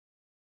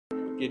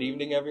Good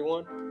evening,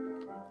 everyone.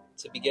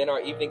 To begin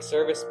our evening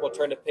service, we'll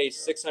turn to page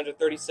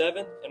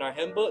 637 in our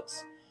hymn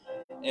books,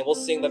 and we'll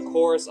sing the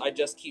chorus, I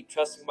Just Keep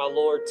Trusting My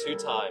Lord, 2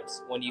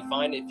 times. When you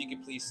find it, if you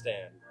could please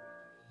stand.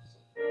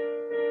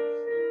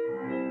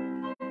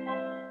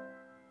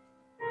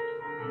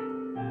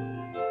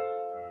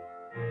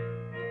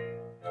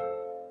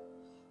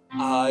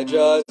 I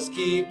just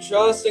keep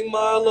trusting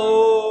my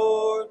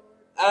Lord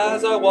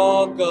as I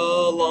walk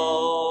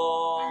along.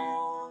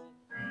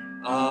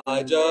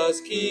 I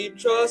just keep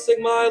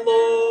trusting my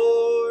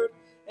Lord,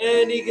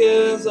 and He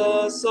gives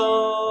a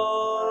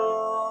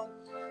song.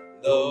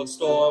 Though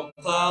storm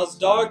clouds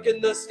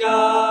darken the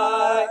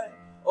sky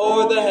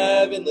or the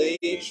heavenly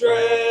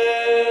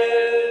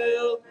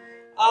trail,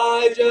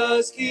 I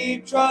just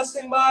keep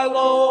trusting my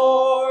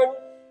Lord.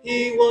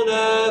 He will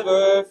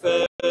never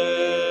fail.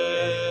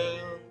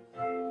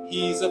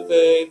 He's a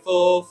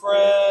faithful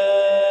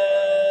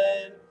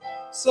friend,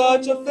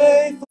 such a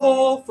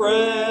faithful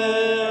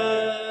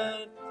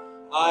friend.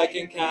 I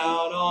can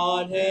count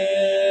on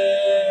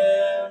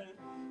Him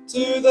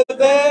to the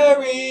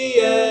very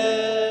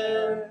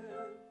end.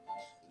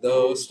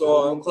 Though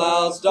storm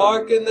clouds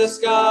darken the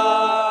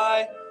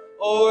sky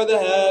or the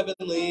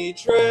heavenly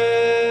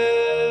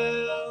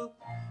trail,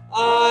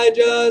 I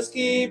just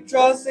keep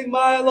trusting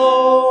my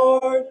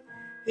Lord.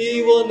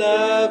 He will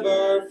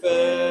never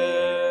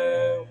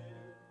fail.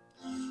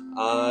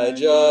 I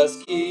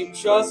just keep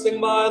trusting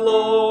my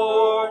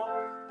Lord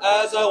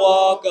as I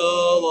walk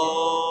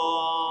along.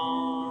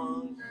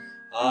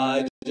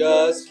 I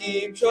just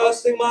keep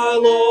trusting my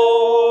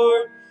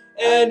Lord,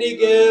 and He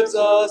gives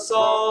a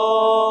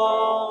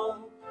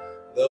song.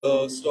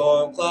 Though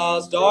storm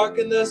clouds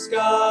darken the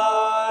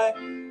sky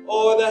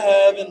or the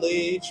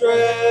heavenly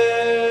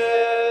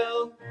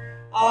trail,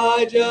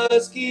 I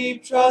just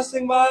keep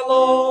trusting my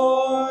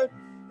Lord.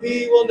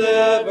 He will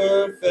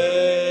never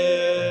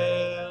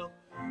fail.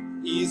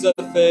 He's a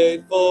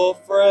faithful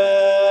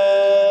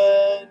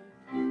friend,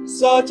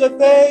 such a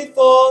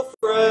faithful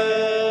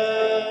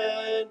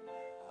friend.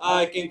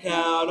 I can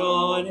count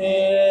on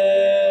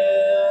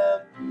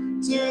Him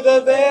to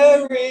the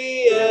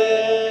very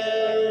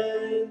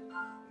end.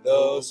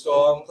 Though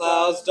storm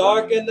clouds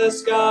darken the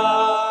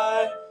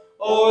sky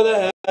or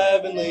the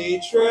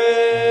heavenly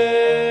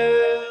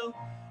trail,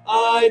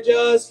 I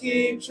just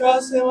keep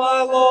trusting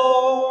my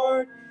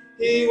Lord.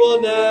 He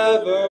will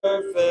never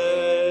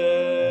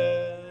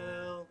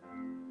fail.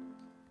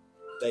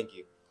 Thank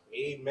you.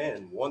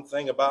 Amen. One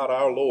thing about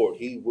our Lord,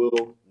 He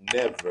will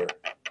never,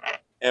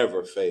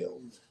 ever fail.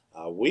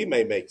 We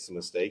may make some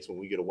mistakes when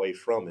we get away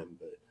from Him,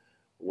 but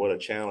what a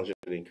challenge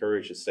and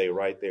encourage to stay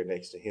right there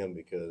next to Him,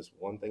 because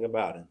one thing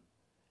about Him,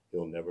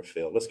 He'll never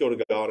fail. Let's go to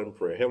God in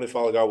prayer. Heavenly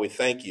Father God, we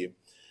thank You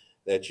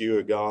that You're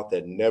a God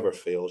that never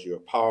fails. You're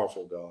a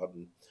powerful God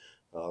and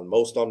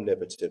most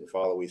omnipotent.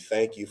 Father, we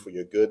thank You for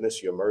Your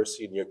goodness, Your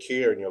mercy, and Your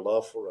care and Your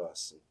love for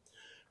us. And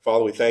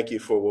Father, we thank You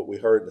for what we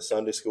heard in the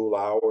Sunday school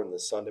hour and the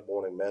Sunday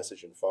morning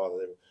message. And Father,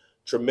 they're a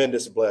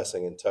tremendous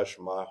blessing and touch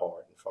from my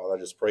heart. And Father, I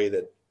just pray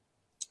that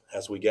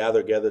as we gather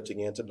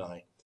again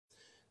tonight,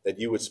 that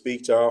You would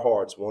speak to our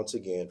hearts once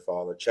again,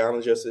 Father.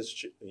 Challenge us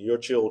as Your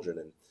children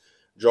and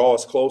draw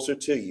us closer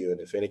to You. And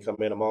if any come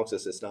in amongst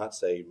us that's not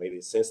saved, may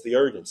they sense the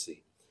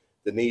urgency,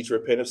 the need to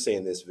repent of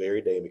sin this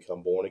very day and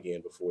become born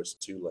again before it's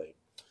too late.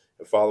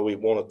 And Father, we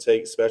want to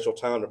take special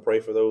time to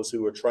pray for those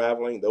who are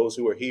traveling, those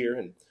who are here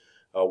and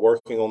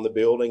working on the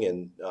building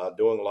and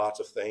doing lots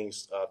of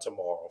things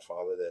tomorrow,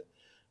 Father, that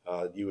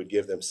You would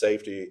give them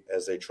safety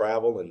as they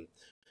travel and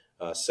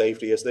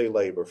safety as they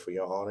labor for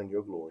Your honor and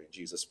Your glory. In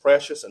Jesus'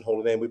 precious and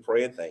holy name we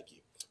pray and thank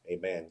You.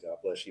 Amen. God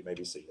bless you. You may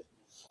be seated.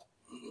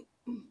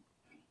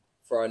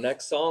 For our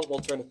next song, we'll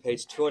turn to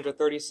page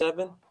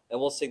 237, and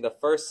we'll sing the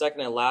first,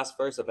 second, and last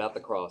verse about the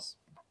cross.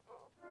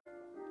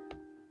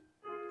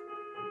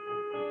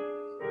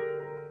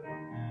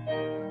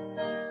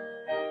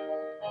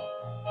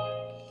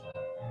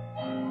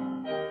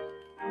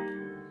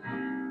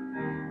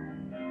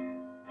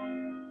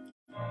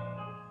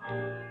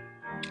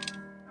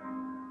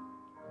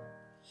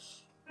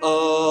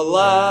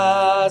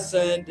 Alas,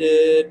 and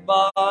did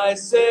my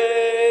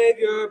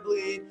Savior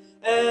bleed,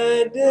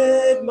 and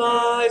did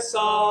my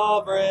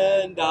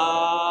sovereign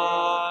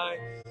die?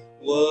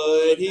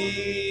 Would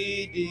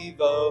He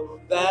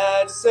devote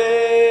that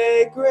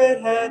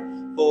sacred head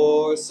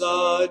for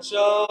such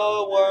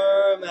a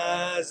worm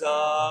as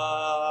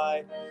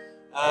I?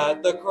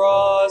 At the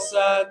cross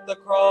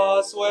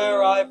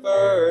where I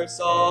first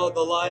saw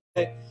the light,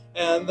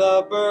 and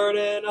the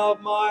burden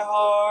of my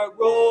heart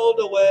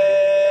rolled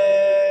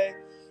away.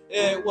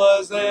 It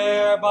was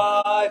there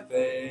by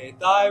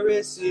faith I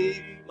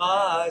received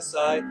my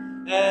sight,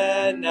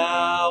 and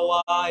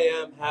now I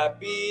am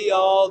happy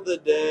all the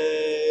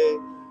day.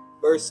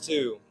 Verse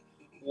 2.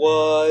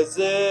 Was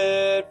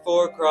it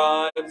for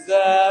crimes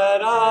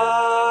that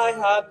I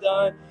have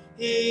done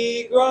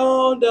He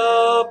groaned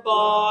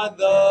upon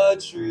the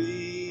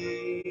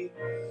tree?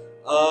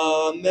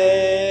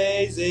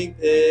 Amazing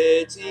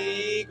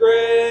pity,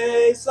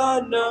 grace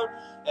unknown,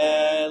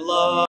 and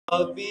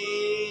love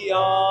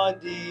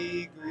beyond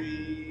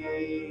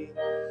degree.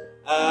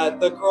 At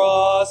the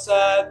cross,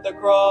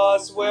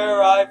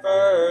 where I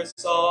first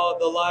saw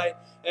the light,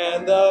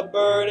 and the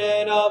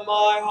burden of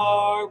my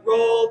heart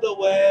rolled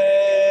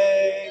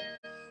away.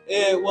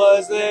 It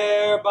was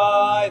there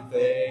by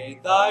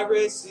faith I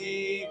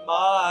received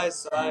my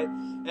sight,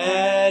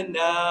 and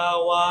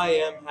now I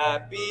am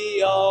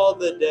happy all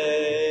the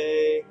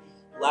day.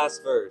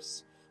 Last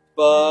verse.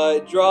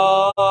 But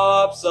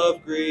drops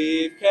of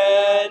grief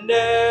can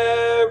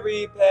ne'er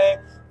repay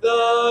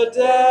the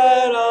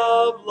debt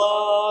of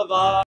love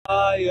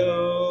I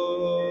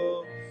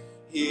owe.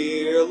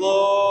 Here,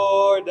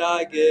 Lord,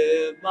 I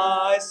give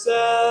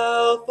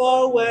myself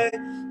away.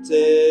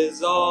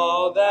 'Tis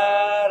all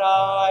that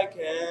I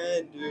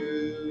can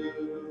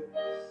do.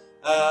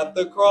 At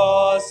the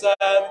cross,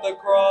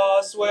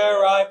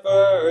 where I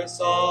first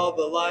saw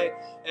the light,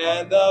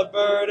 and the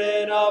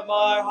burden of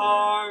my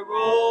heart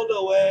rolled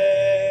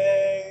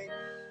away.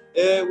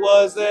 It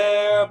was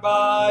there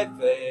by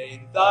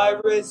faith I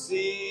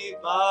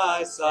received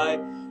my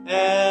sight,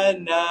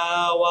 and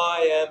now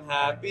I am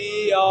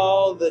happy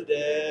all the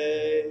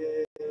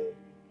day.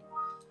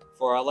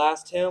 For our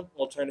last hymn,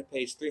 we'll turn to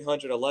page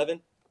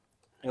 311,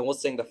 and we'll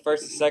sing the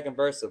first and second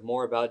verse of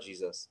More About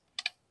Jesus.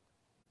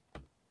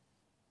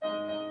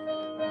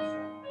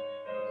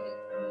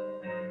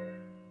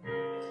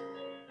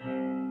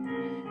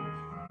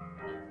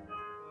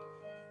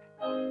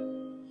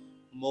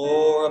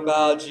 More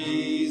about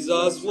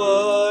Jesus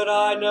would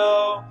I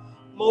know,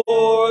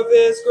 more of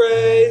his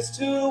grace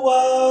to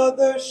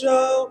others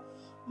show,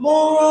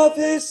 more of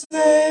his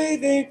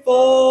saving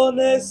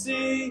fullness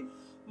see,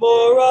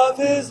 more of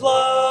his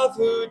love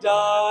who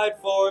died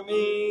for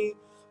me.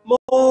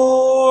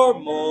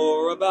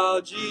 More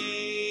about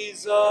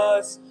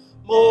Jesus,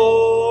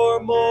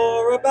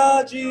 more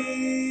about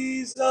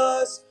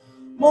Jesus,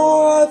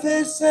 more of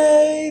his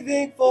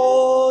saving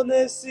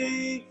fullness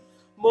see,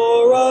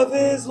 more of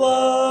his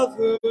love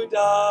who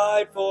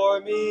died for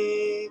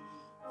me.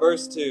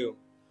 Verse 2.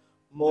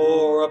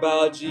 More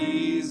about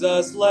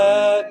Jesus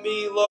let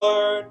me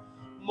learn,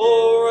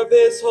 more of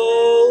his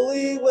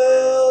holy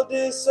will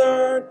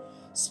discern.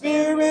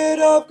 Spirit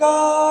of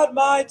God,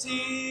 my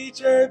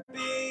teacher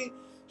be,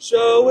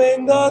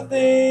 showing the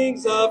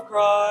things of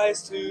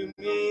Christ to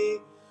me.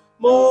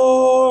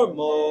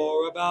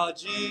 More about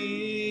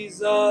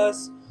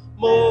Jesus,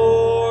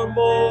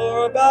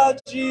 more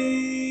about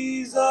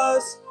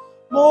Jesus,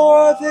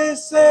 more of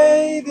his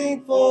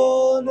saving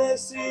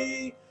fullness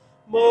see,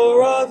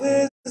 more of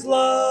his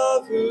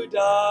love who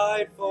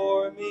died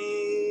for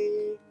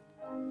me.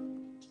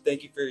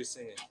 Thank you for your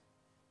singing.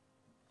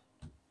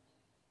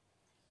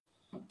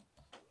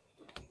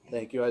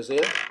 Thank you,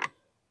 Isaiah.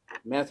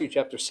 Matthew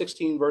chapter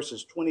 16,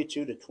 verses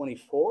 22 to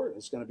 24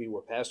 is going to be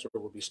where Pastor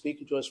will be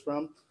speaking to us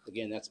from.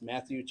 Again, that's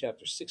Matthew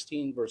chapter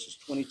 16, verses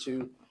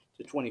 22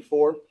 to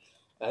 24.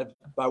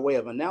 By way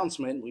of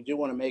announcement, we do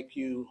want to make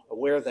you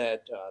aware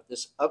that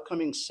this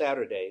upcoming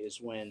Saturday is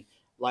when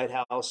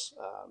Lighthouse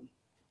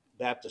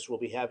Baptist will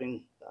be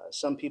having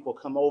some people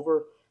come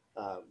over.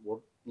 We're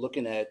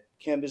looking at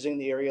canvassing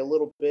the area a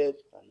little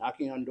bit,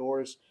 knocking on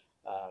doors,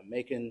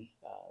 making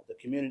the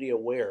community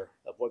aware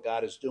of what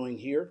God is doing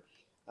here.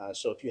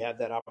 So if you have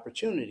that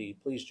opportunity,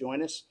 please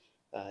join us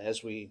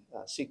as we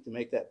seek to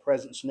make that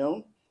presence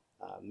known.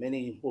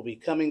 Many will be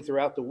coming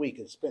throughout the week.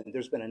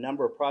 There's been a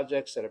number of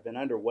projects that have been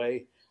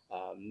underway,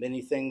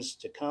 many things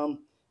to come,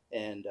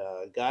 and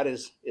God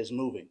is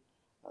moving.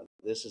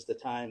 This is the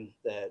time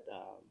that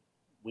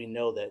we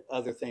know that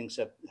other things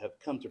have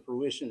come to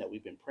fruition that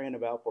we've been praying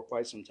about for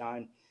quite some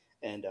time,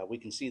 and we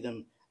can see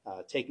them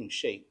taking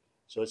shape.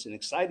 So it's an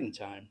exciting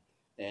time,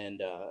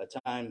 and a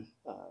time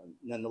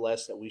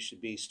nonetheless that we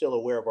should be still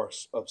aware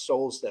of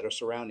souls that are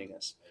surrounding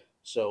us.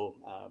 So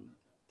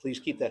please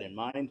keep that in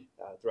mind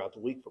throughout the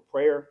week for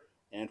prayer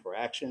and for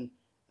action,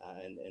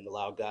 and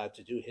allow God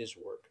to do his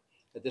work.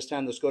 At this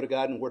time, let's go to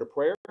God in a word of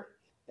prayer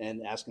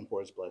and ask him for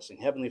his blessing.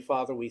 Heavenly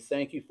Father, we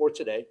thank you for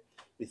today.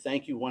 We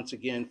thank you once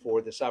again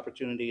for this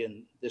opportunity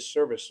and this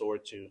service,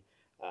 Lord, to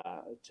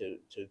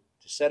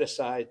set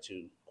aside,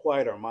 to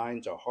quiet our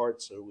minds, our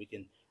hearts, so we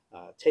can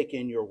take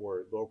in your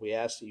word. Lord, we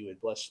ask that you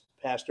would bless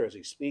Pastor as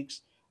he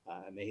speaks.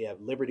 May he have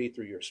liberty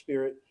through your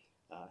spirit.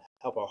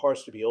 Help our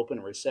hearts to be open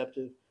and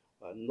receptive.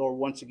 Lord,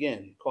 once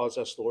again, cause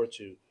us, Lord,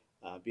 to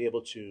be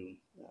able to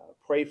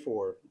pray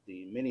for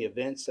the many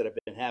events that have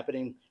been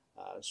happening,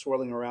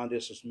 swirling around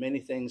us. There's many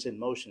things in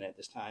motion at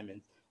this time,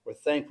 and we're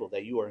thankful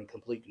that you are in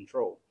complete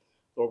control.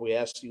 Lord, we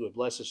ask you would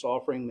bless this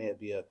offering. May it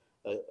be a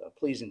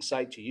pleasing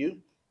sight to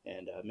you,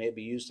 and may it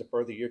be used to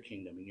further your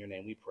kingdom. In your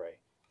name we pray.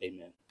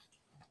 Amen.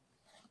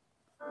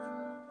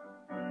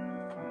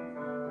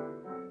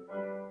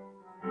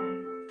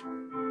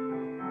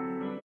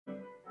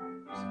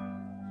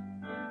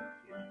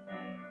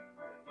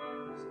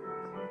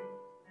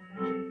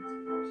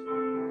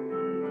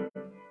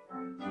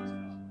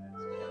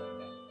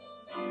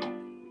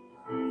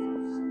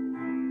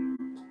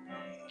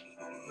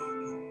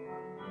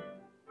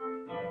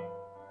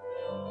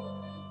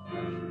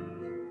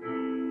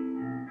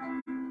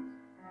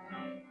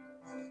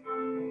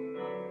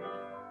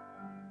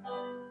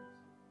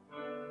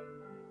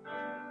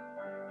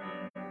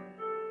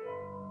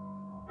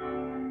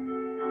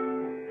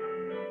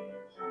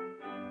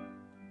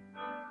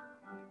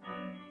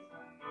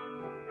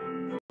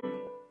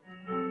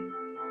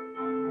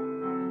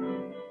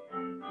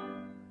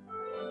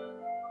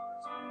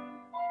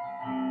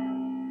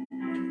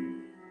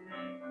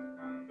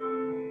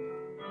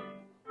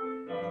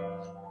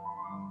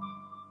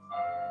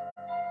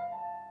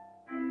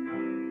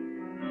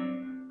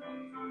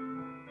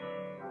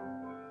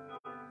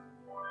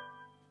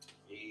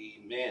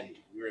 Amen.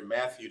 We're in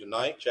Matthew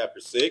tonight,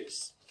 chapter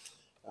 6.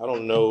 I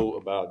don't know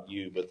about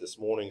you, but this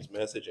morning's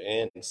message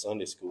and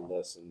Sunday school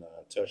lesson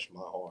touched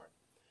my heart,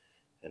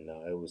 and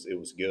it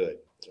was good.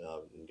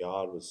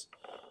 God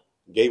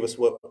gave us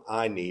what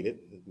I needed,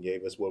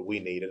 gave us what we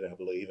needed, I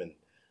believe, and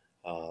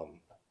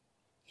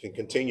can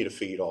continue to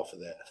feed off of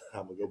that.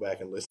 I'm gonna go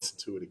back and listen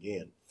to it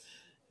again.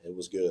 It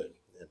was good,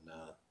 and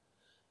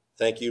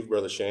thank you,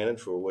 Brother Shannon,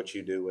 for what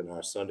you do in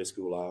our Sunday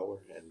school hour,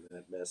 and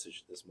that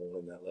message this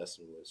morning. That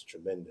lesson was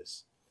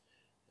tremendous,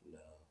 and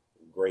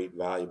great,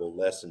 valuable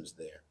lessons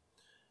there.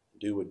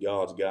 Do what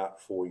God's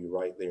got for you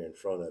right there in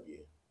front of you.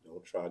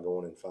 Don't try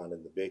going and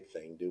finding the big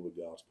thing. Do what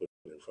God's put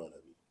in front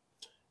of you.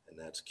 And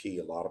that's key.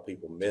 A lot of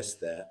people miss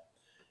that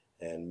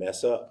and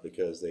mess up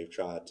because they've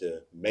tried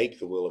to make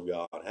the will of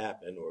God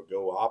happen or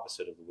go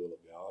opposite of the will of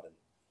God and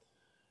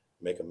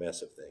make a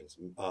mess of things.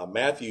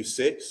 Matthew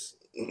 6,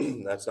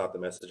 that's not the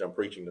message I'm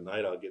preaching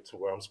tonight. I'll get to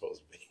where I'm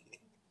supposed to be.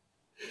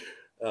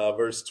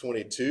 Verse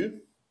 22,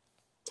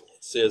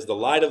 it says, "The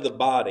light of the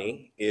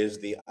body is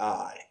the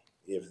eye.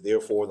 If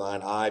therefore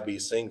thine eye be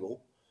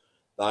single,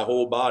 thy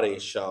whole body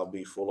shall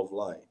be full of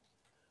light.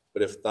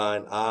 But if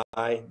thine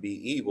eye be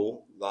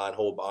evil, thine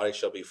whole body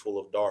shall be full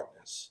of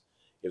darkness.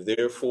 If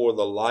therefore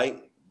the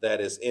light that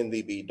is in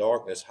thee be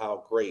darkness,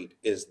 how great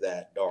is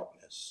that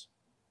darkness?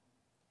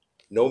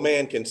 No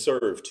man can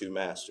serve two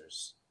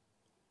masters,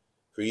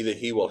 for either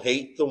he will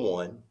hate the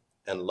one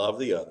and love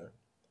the other,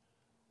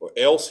 or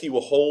else he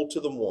will hold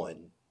to the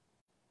one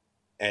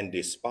and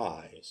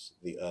despise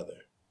the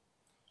other.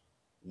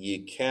 Ye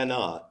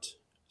cannot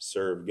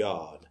serve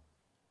God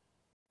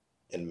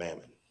and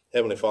mammon."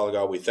 Heavenly Father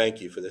God, we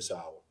thank you for this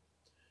hour.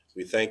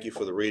 We thank you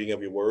for the reading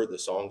of your word, the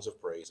songs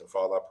of praise. And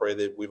Father, I pray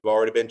that we've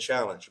already been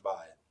challenged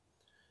by it.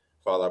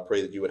 Father, I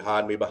pray that you would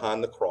hide me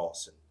behind the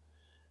cross and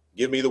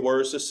give me the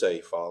words to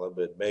say, Father,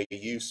 but may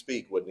you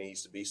speak what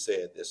needs to be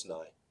said this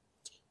night.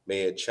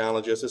 May it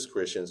challenge us as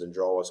Christians and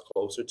draw us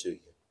closer to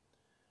you.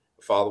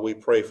 Father, we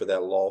pray for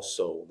that lost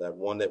soul, that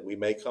one that we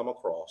may come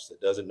across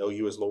that doesn't know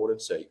you as Lord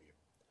and Savior.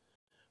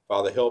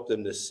 Father, help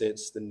them to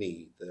sense the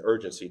need, the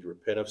urgency to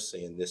repent of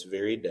sin this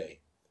very day,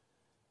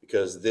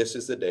 because this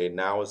is the day.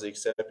 Now is the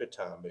accepted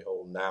time.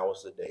 Behold, now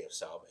is the day of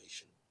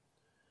salvation.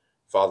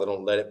 Father,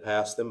 don't let it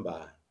pass them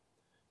by.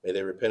 May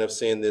they repent of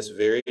sin this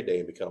very day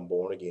and become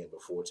born again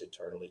before it's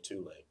eternally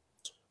too late.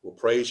 We'll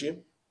praise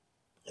you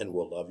and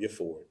we'll love you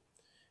for it.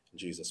 In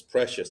Jesus'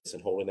 precious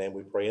and holy name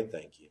we pray and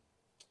thank you.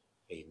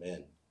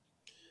 Amen.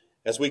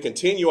 As we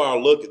continue our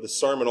look at the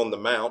Sermon on the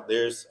Mount,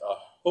 there's a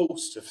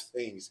host of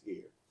things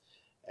here.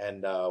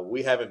 And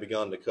we haven't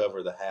begun to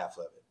cover the half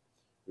of it.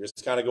 We're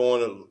just kind of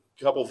going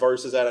a couple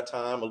verses at a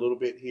time, a little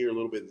bit here, a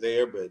little bit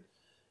there. But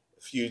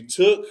if you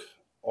took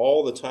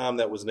all the time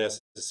that was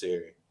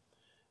necessary,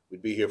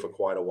 we'd be here for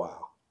quite a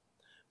while.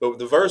 But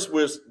the verse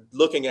we're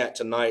looking at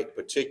tonight in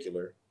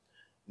particular,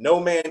 no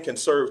man can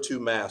serve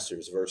two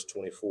masters, verse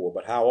 24.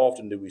 But how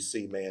often do we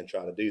see man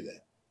try to do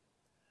that?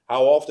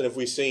 How often have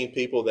we seen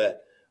people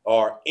that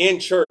are in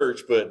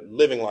church but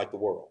living like the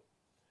world?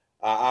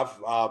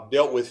 I've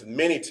dealt with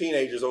many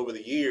teenagers over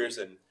the years,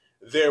 and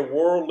their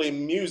worldly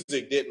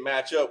music didn't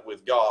match up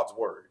with God's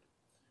word.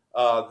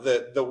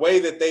 The way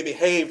that they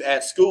behaved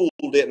at school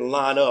didn't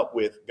line up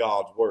with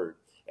God's word.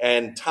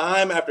 And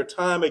time after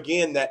time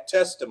again, that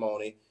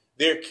testimony,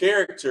 their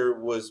character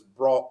was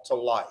brought to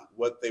light,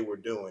 what they were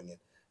doing and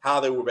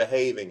how they were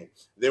behaving.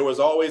 There was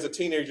always a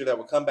teenager that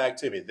would come back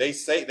to me.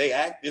 They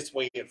act this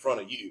way in front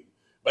of you,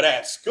 but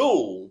at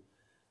school,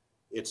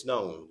 it's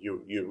known.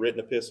 You're written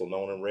epistle,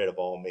 known and read of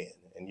all men,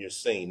 and you're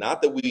seen.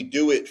 Not that we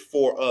do it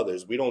for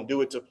others. We don't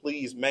do it to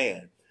please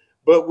man,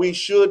 but we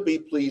should be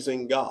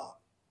pleasing God.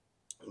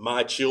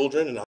 My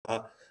children, and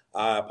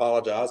I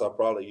apologize, I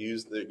probably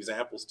used the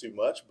examples too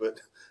much, but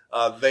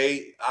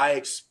I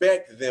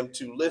expect them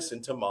to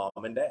listen to mom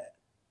and dad.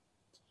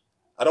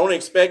 I don't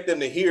expect them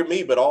to hear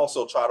me, but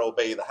also try to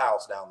obey the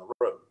house down the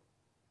road.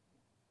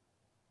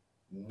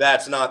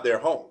 That's not their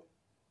home.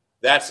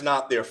 That's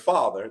not their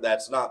father.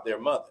 That's not their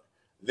mother.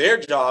 Their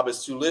job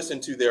is to listen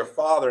to their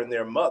father and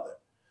their mother.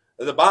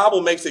 The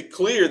Bible makes it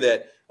clear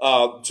that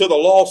to the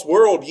lost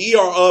world, ye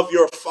are of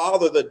your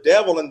father the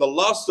devil, and the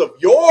lusts of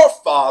your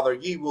father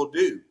ye will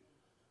do.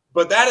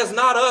 But that is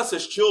not us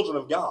as children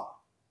of God.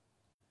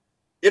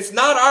 It's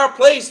not our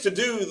place to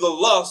do the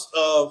lust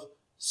of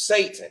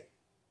Satan.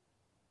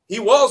 He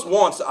was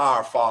once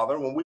our father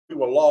when we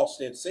were lost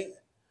in sin.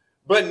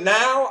 But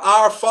now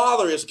our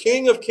Father is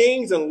King of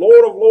kings and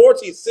Lord of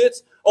lords. He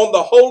sits on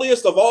the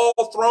holiest of all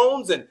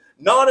thrones, and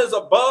none is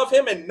above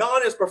him and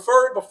none is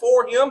preferred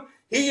before him.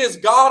 He is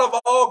God of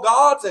all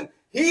gods, and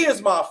he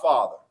is my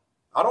Father.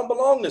 I don't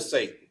belong to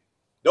Satan.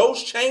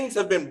 Those chains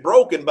have been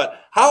broken,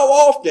 but how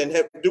often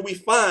do we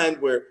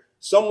find where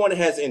someone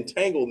has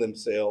entangled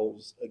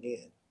themselves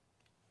again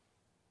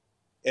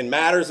in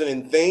matters and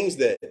in things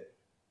that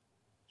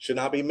should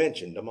not be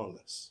mentioned among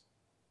us?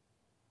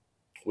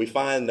 We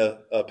find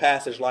a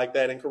passage like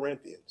that in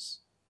Corinthians.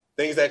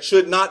 Things that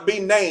should not be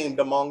named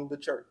among the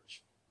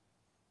church.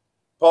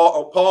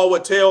 Paul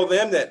would tell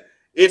them that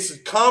it's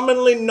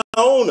commonly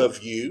known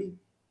of you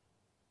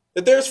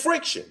that there's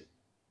friction,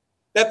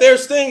 that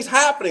there's things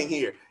happening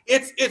here.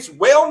 It's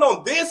well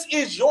known. This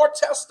is your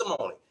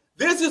testimony.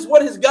 This is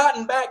what has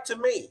gotten back to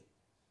me.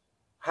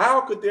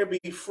 How could there be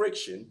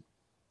friction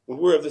when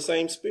we're of the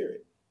same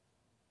spirit?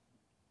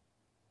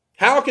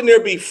 How can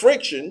there be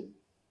friction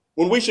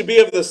when we should be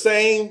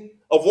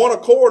of one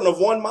accord and of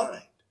one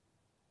mind?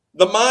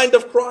 The mind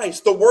of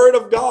Christ, the word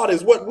of God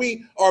is what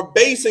we are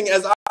basing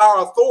as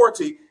our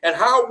authority, and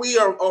how we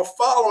are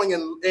following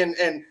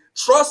and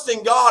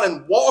trusting God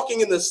and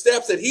walking in the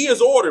steps that he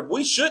has ordered.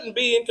 We shouldn't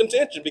be in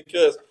contention,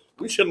 because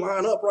we should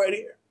line up right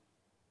here.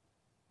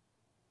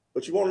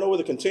 But you want to know where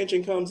the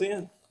contention comes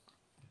in?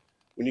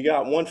 When you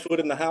got one foot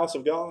in the house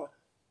of God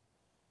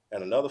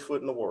and another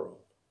foot in the world.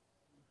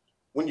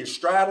 When you're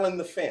straddling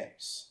the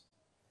fence,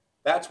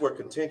 that's where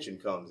contention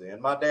comes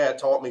in. My dad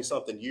taught me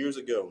something years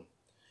ago.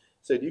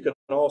 He said you can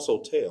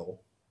also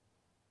tell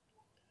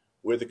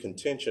where the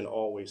contention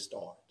always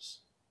starts.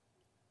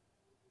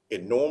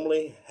 It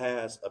normally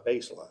has a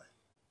baseline.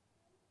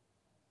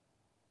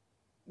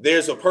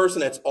 There's a person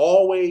that's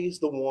always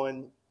the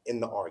one in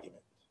the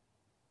argument.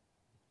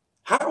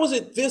 How is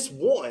it this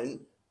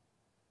one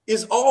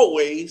is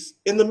always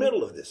in the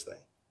middle of this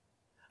thing?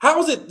 How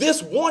is it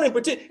this one in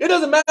particular? It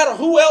doesn't matter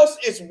who else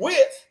is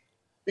with,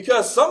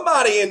 because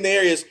somebody in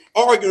there is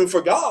arguing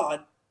for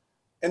God,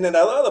 and then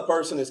that other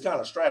person is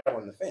kind of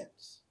straddling the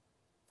fence.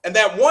 And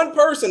that one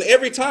person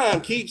every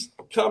time keeps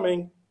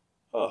coming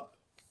up.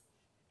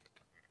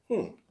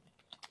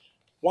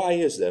 Why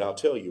is that? I'll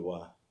tell you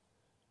why.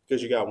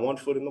 Because you got one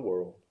foot in the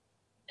world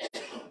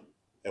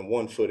and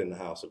one foot in the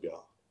house of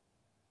God.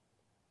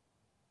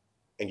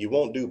 And you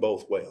won't do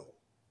both well.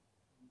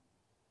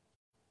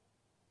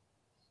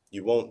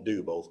 You won't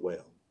do both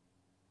well.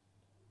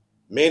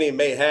 Many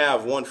may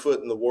have one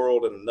foot in the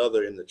world and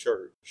another in the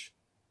church,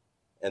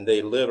 and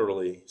they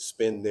literally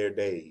spend their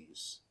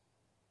days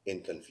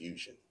in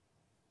confusion.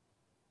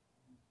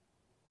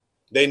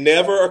 They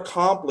never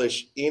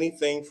accomplish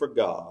anything for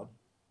God,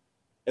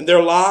 and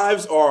their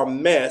lives are a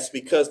mess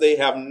because they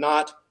have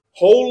not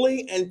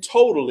wholly and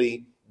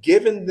totally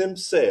given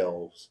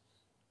themselves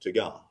to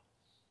God.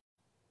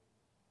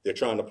 They're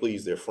trying to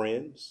please their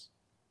friends.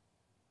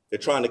 They're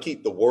trying to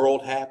keep the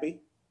world happy.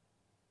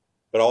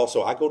 But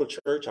also, I go to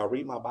church, I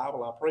read my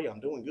Bible, I pray, I'm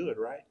doing good,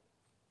 right?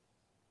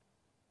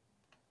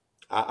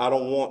 I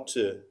don't want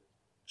to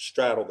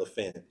straddle the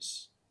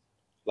fence.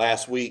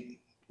 Last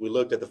week, we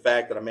looked at the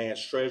fact that a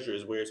man's treasure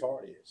is where his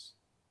heart is.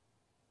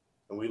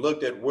 And we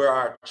looked at where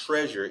our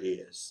treasure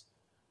is.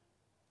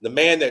 The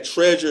man that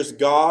treasures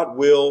God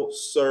will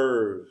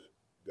serve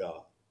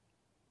God.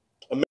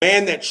 A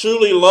man that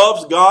truly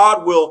loves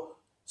God will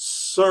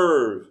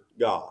serve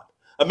God.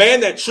 A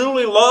man that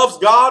truly loves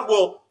God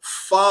will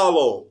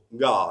follow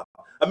God.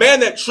 A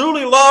man that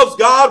truly loves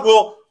God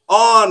will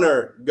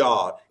honor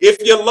God.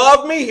 If you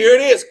love me, here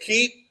it is,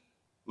 keep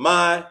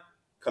my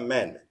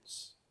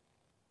commandments.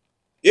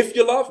 If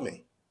you love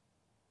me.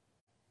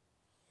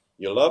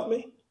 You love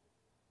me?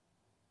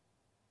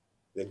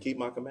 Then keep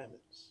my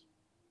commandments.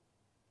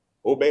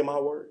 Obey my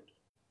word.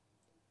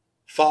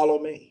 Follow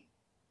me.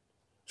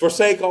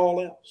 Forsake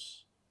all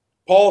else.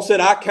 Paul said,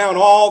 I count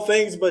all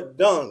things but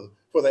dung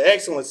for the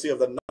excellency of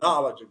the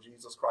knowledge of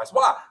Jesus Christ.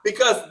 Why?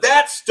 Because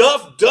that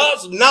stuff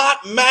does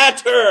not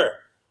matter.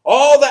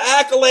 All the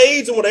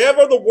accolades and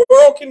whatever the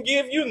world can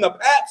give you and the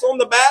pats on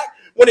the back,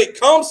 when it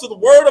comes to the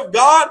word of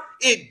God,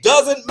 it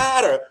doesn't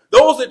matter.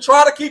 Those that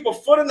try to keep a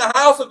foot in the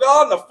house of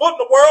God and a foot in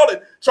the world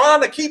and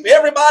trying to keep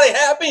everybody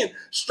happy and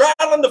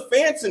straddling the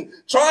fence and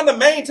trying to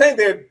maintain,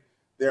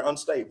 they're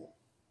unstable.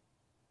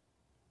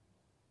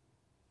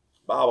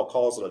 The Bible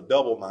calls it a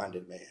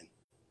double-minded man.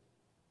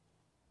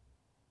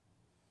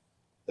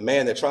 The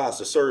man that tries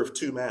to serve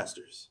two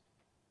masters.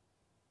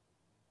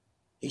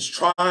 He's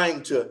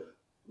trying to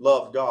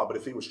love God, but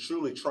if he was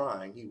truly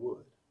trying, he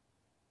would.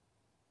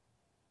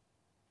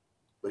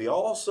 But he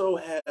also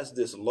has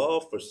this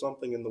love for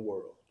something in the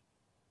world.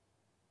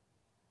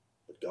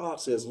 But God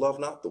says, love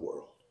not the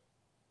world.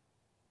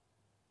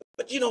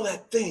 But you know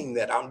that thing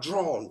that I'm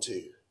drawn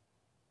to.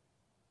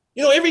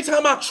 You know, every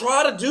time I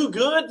try to do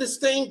good, this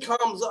thing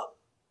comes up.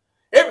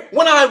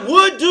 When I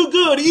would do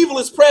good, evil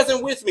is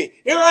present with me.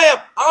 Here I am.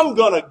 I'm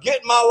going to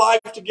get my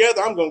life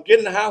together. I'm going to get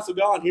in the house of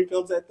God. And here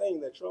comes that thing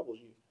that troubles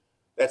you.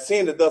 That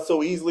sin that does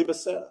so easily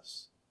beset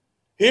us.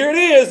 Here it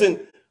is.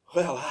 And,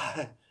 well,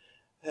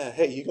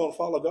 hey, you going to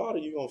follow God or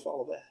you going to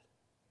follow that?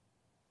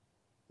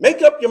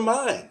 Make up your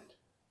mind.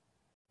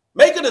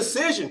 Make a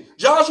decision.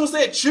 Joshua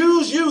said,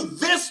 choose you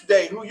this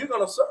day who you're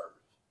going to serve.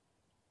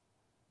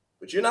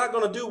 But you're not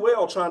going to do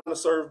well trying to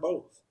serve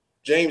both.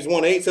 James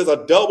 1:8 says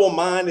a double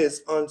mind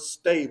is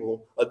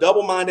unstable. A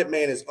double-minded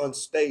man is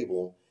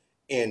unstable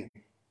in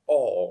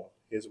all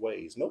his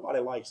ways. Nobody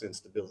likes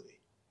instability.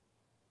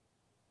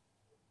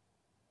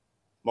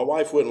 My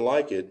wife wouldn't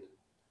like it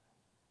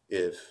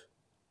if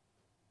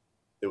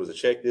there was a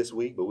check this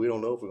week, but we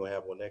don't know if we're going to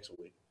have one next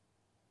week.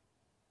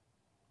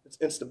 It's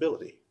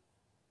instability.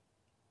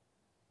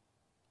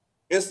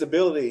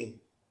 Instability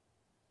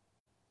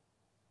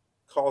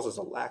causes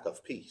a lack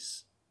of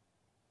peace.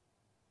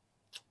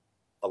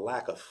 a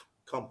lack of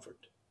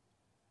comfort.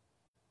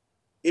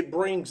 It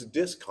brings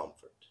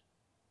discomfort.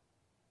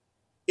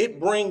 It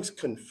brings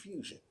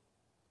confusion.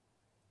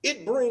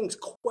 It brings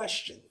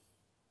question.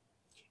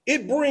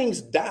 It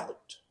brings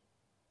doubt.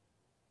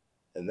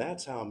 And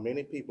that's how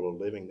many people are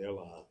living their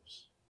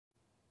lives,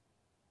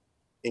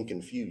 in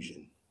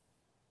confusion,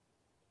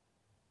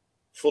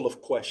 full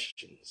of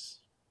questions,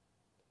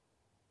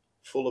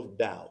 full of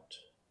doubt.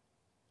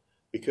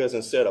 Because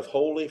instead of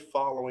wholly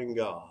following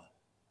God,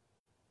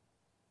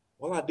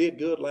 well, I did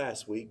good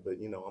last week, but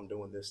I'm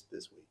doing this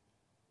week.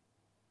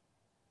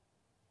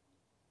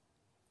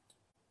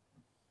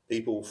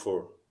 People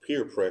for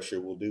peer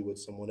pressure will do what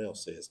someone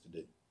else says to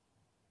do.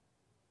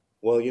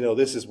 Well,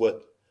 this is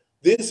what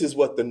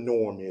the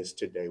norm is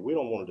today. We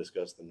don't want to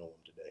discuss the norm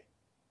today.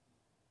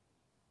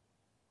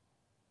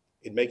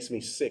 It makes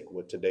me sick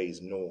what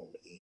today's norm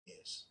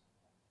is.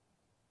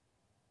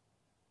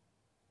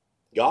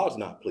 God's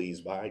not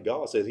pleased by it.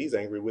 God says he's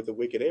angry with the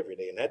wicked every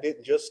day. And that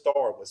didn't just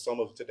start with some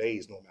of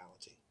today's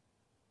normality.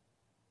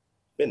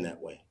 Been that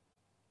way.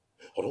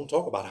 Oh, don't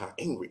talk about how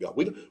angry God.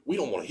 We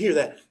don't want to hear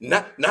that.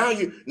 Now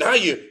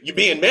you're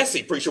being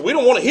messy, preacher. We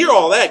don't want to hear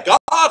all that.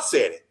 God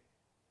said it.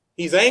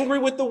 He's angry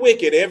with the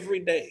wicked every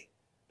day.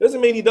 Doesn't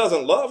mean he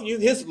doesn't love you.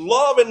 His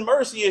love and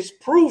mercy is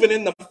proven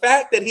in the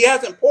fact that he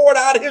hasn't poured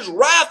out his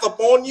wrath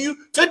upon you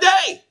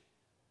today.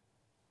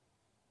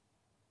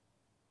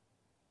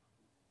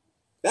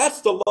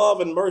 That's the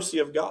love and mercy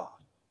of God.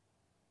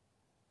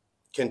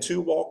 Can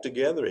two walk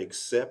together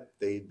except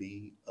they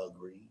be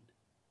agreed?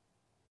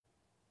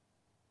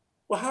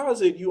 Well, how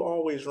is it you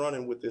always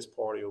running with this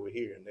party over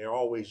here and they're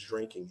always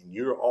drinking and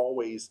you're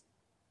always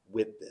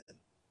with them?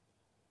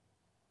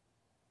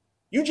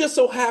 You just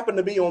so happen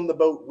to be on the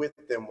boat with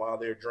them while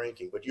they're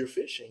drinking, but you're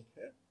fishing.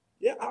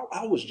 Yeah,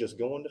 I was just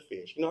going to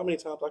fish. You know how many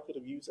times I could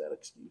have used that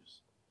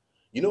excuse?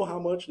 You know how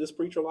much this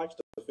preacher likes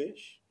to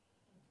fish?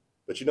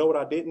 But you know what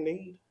I didn't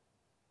need?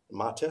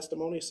 My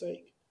testimony's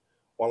sake.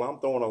 While I'm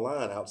throwing a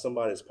line out,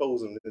 somebody's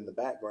posing in the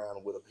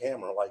background with a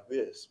camera like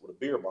this, with a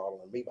beer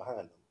bottle and me behind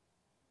them.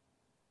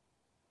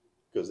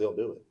 Because they'll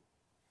do it.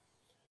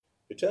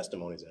 Your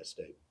testimony's at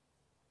stake.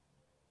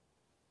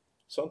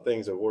 Some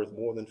things are worth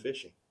more than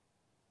fishing.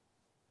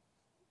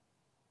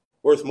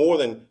 Worth more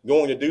than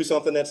going to do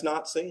something that's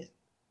not sin.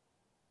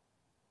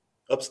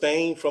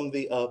 Abstain from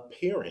the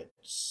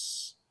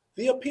appearance.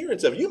 The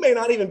appearance of it. You may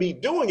not even be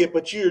doing it,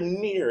 but you're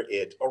near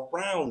it,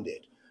 around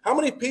it. How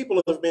many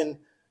people have been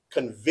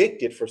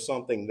convicted for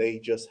something they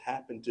just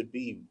happened to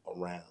be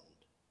around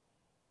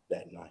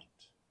that night?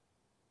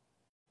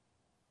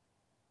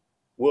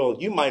 Well,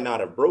 you might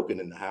not have broken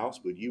in the house,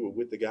 but you were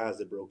with the guys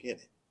that broke in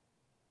it.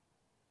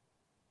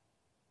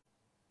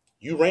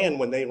 You ran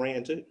when they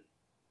ran too.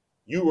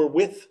 You were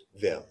with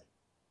them.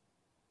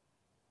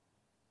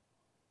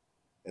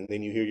 And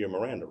then you hear your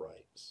Miranda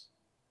rights.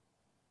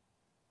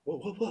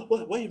 Whoa,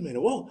 wait a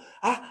minute. Whoa,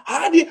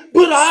 I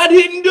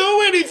didn't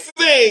do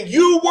anything.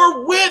 You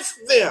were with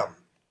them.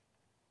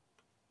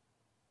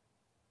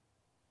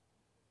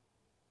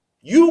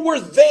 You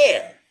were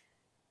there.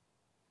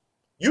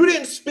 You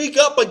didn't speak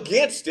up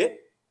against it.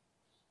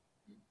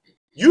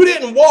 You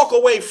didn't walk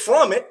away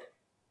from it.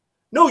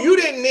 No, you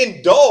didn't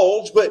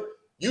indulge, but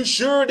you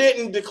sure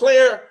didn't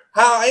declare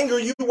how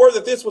angry you were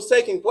that this was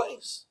taking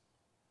place.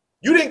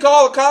 You didn't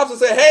call the cops and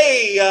say,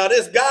 hey,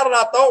 this guy that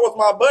I thought was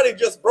my buddy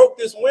just broke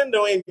this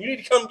window and you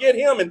need to come get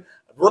him. And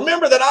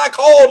remember that I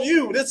called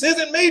you. This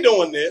isn't me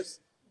doing this.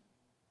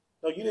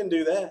 No, you didn't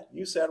do that.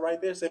 You sat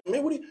right there and said,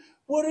 man,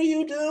 what are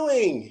you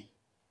doing?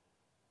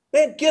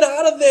 Man, get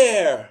out of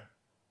there.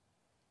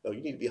 No,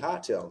 you need to be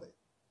hightailing it.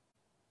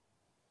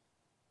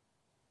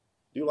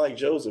 Do like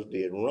Joseph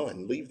did,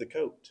 run, leave the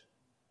coat.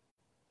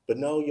 But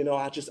no,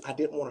 I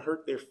didn't want to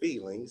hurt their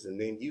feelings, and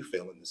then you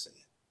fell in the sin.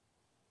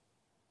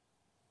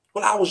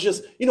 Well, I was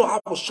just, I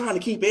was trying to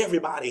keep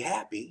everybody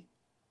happy.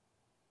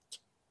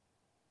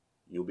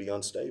 You'll be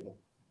unstable.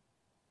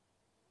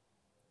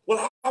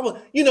 Well,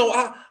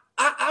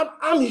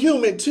 I'm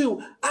human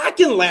too. I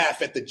can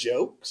laugh at the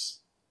jokes.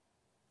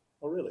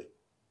 Oh, really?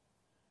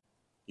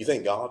 You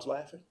think God's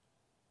laughing?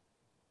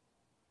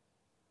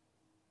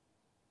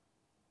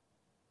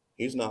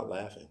 He's not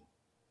laughing.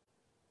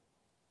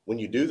 When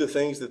you do the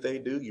things that they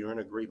do, you're in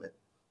agreement.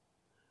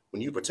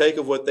 When you partake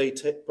of what they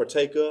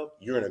partake of,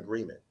 you're in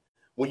agreement.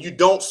 When you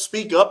don't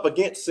speak up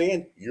against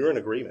sin, you're in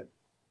agreement.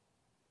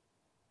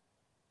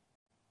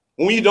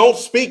 When you don't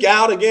speak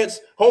out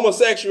against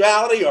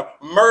homosexuality or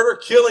murder,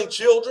 killing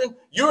children,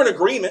 you're in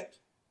agreement.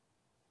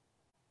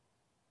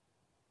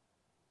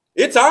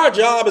 It's our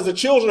job as the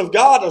children of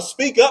God to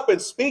speak up and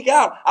speak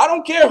out. I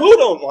don't care who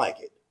don't like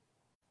it.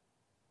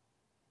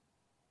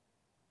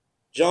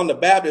 John the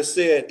Baptist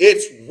said,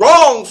 it's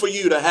wrong for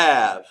you to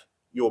have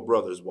your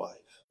brother's wife.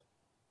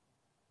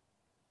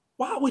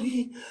 Why would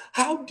he?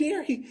 How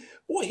dare he?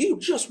 Boy, he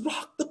just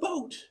rocked the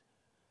boat.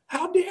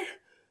 How dare?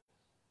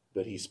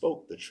 But he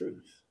spoke the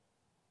truth.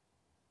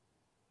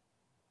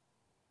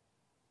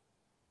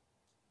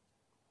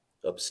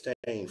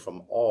 Abstain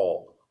from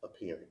all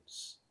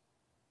appearance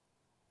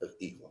of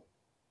evil.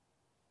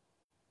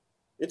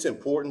 It's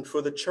important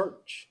for the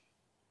church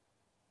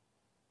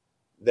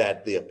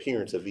that the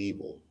appearance of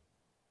evil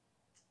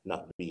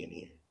not be in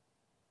here.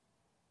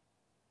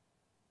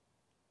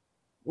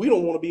 We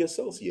don't want to be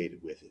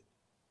associated with it.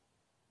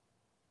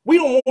 We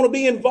don't want to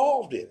be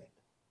involved in it.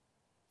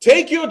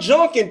 Take your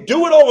junk and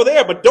do it over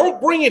there, but don't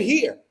bring it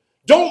here.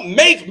 Don't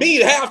make me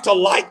have to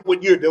like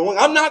what you're doing.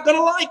 I'm not going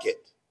to like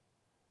it.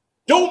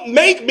 Don't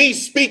make me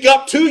speak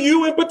up to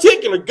you in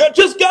particular.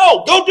 Just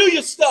go do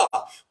your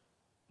stuff.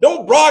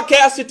 Don't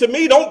broadcast it to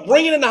me. Don't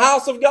bring it in the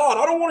house of God.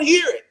 I don't want to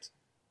hear it.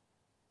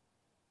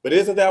 But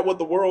isn't that what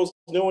the world's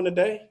doing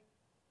today?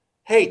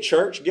 Hey,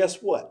 church, guess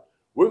what?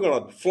 We're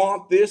going to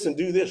flaunt this and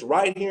do this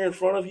right here in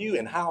front of you.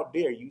 And how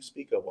dare you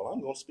speak up? Well,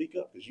 I'm going to speak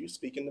up because you're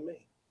speaking to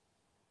me.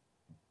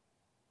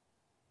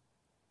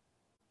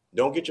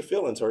 Don't get your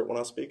feelings hurt when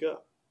I speak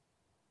up,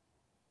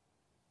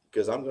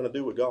 because I'm going to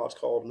do what God's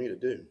called me to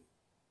do.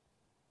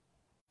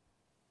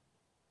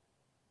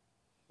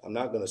 I'm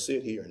not going to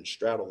sit here and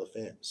straddle the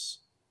fence.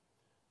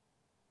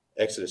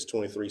 Exodus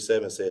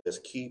 23:7 says,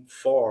 keep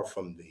far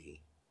from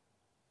thee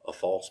a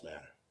false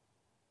matter.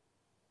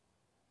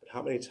 But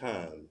how many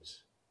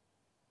times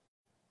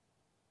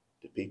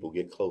do people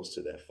get close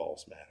to that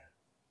false matter,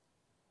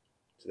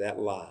 to that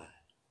lie,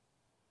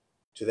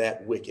 to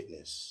that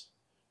wickedness,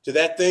 to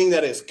that thing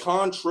that is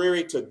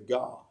contrary to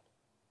God?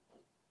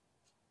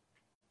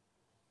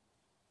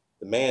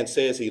 The man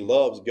says he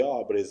loves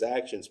God, but his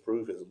actions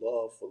prove his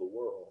love for the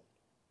world.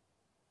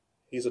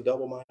 He's a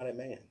double-minded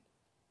man.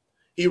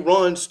 He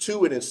runs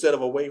to it instead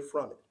of away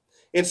from it.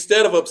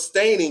 Instead of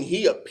abstaining,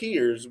 he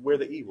appears where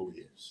the evil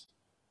is.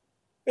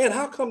 Man,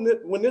 how come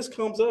that when this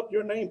comes up,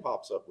 your name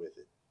pops up with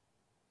it?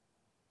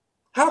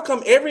 How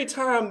come every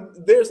time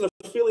there's an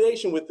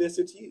affiliation with this,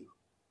 it's you?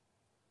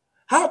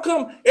 How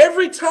come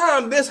every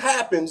time this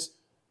happens,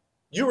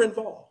 you're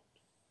involved?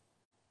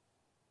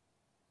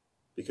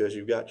 Because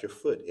you've got your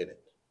foot in it.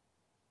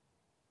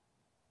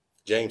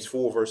 James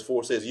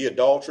 4:4 says, ye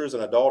adulterers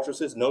and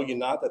adulteresses, know ye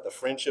not that the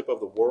friendship of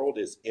the world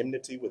is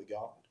enmity with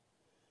God?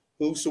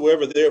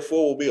 Whosoever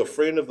therefore will be a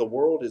friend of the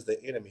world is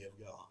the enemy of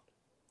God.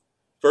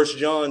 1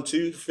 John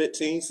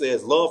 2:15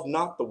 says, love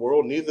not the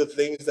world, neither the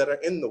things that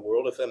are in the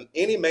world. If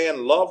any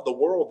man love the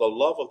world, the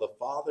love of the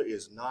Father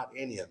is not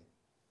in him.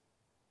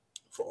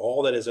 For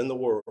all that is in the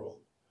world,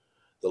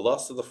 the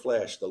lust of the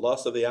flesh, the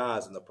lust of the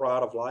eyes, and the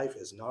pride of life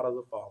is not of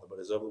the Father, but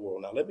is of the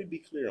world. Now, let me be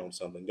clear on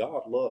something.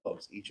 God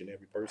loves each and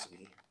every person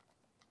here.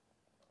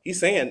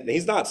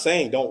 He's not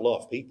saying don't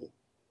love people.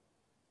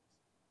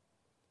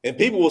 And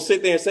people will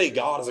sit there and say,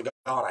 God is a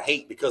God I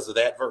hate because of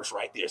that verse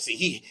right there.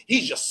 See,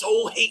 he's just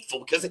so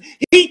hateful because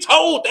he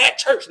told that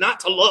church not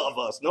to love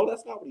us. No,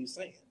 that's not what he's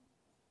saying.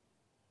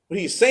 What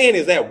he's saying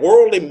is that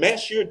worldly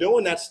mess you're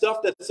doing, that stuff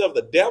that's of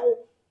the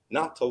devil,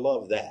 not to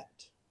love that.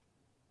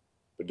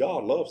 But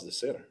God loves the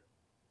sinner.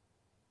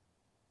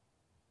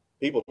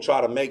 People try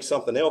to make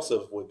something else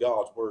of what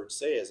God's word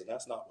says, and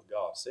that's not what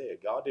God said.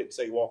 God didn't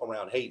say walk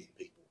around hating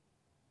people.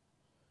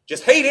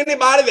 Just hate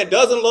anybody that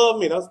doesn't love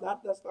me. That's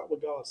not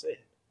what God said.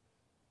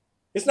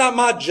 It's not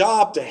my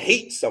job to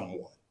hate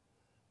someone.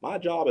 My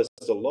job is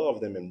to love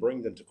them and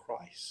bring them to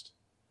Christ.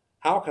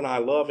 How can I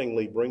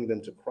lovingly bring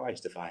them to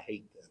Christ if I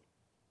hate them?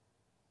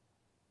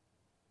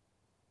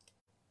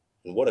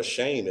 And what a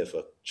shame if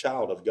a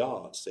child of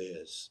God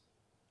says,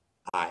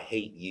 I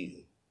hate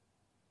you.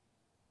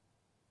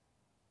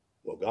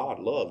 Well, God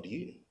loved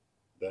you,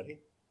 buddy.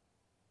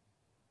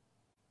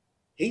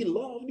 He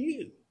loved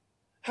you.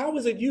 How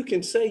is it you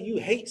can say you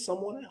hate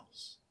someone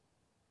else?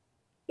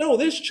 No,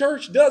 this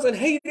church doesn't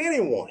hate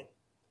anyone.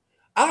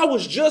 I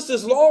was just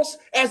as lost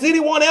as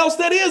anyone else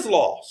that is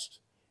lost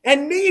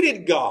and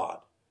needed God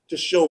to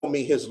show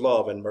me his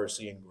love and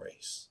mercy and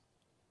grace.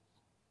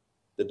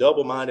 The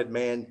double-minded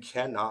man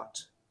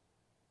cannot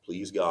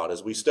please God.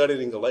 As we studied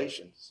in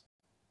Galatians,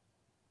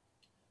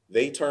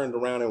 they turned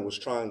around and was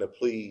trying to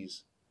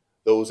please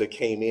those that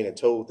came in and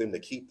told them to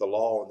keep the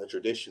law and the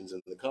traditions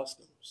and the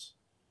customs.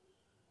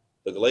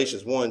 The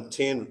Galatians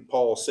 1:10,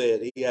 Paul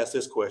said, he asked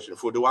this question,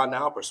 for do I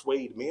now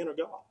persuade men or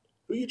God?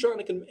 Who are you trying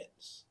to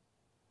convince?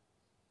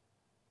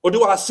 Or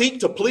do I seek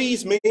to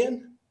please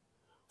men?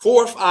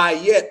 For if I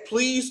yet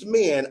pleased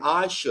men,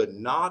 I should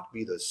not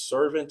be the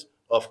servant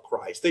of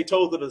Christ. They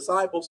told the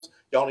disciples,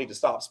 y'all need to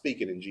stop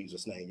speaking in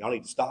Jesus' name. Y'all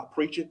need to stop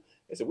preaching.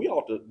 They said, we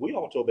ought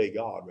to obey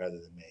God rather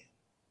than man.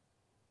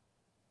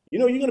 You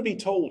know, you're going to be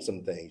told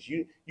some things.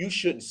 You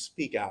shouldn't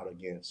speak out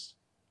against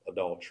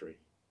adultery.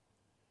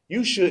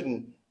 You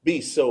shouldn't be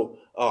so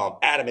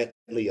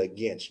adamantly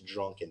against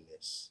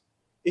drunkenness.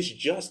 It's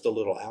just a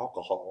little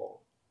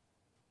alcohol.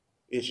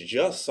 It's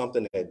just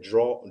something that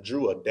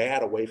drew a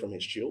dad away from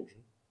his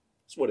children.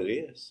 That's what it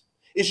is.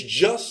 It's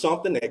just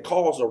something that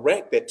caused a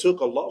wreck that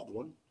took a loved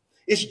one.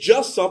 It's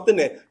just something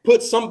that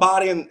put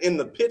somebody in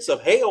the pits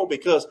of hell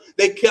because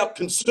they kept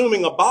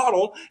consuming a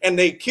bottle and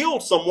they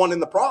killed someone in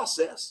the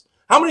process.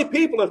 How many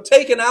people have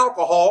taken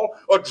alcohol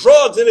or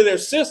drugs into their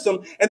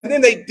system and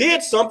then they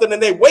did something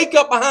and they wake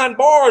up behind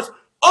bars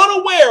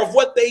unaware of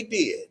what they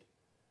did?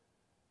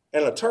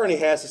 And an attorney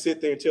has to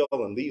sit there and tell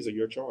them, these are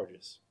your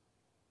charges.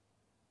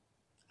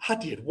 I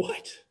did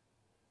what?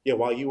 Yeah,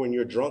 while you were in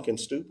your drunken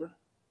stupor,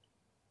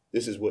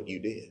 this is what you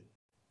did.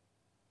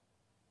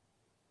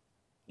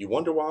 You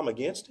wonder why I'm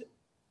against it?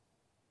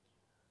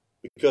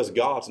 Because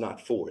God's not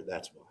for it,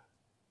 that's why.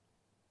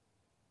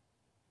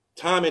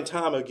 Time and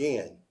time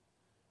again,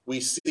 we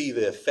see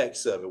the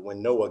effects of it.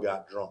 When Noah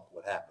got drunk,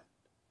 what happened?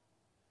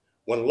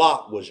 When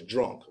Lot was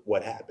drunk,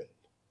 what happened?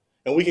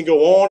 And we can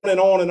go on and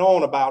on and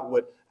on about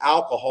what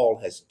alcohol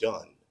has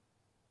done.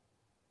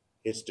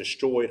 It's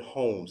destroyed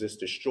homes. It's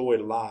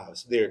destroyed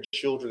lives. There are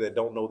children that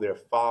don't know their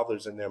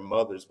fathers and their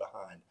mothers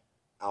behind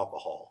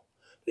alcohol.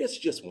 It's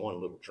just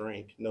one little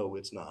drink. No,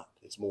 it's not.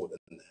 It's more than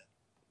that.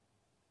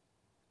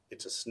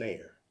 It's a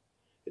snare.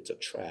 It's a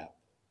trap.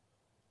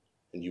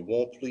 And you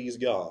won't please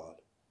God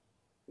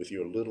with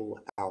your little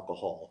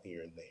alcohol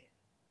here and there.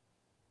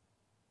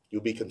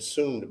 You'll be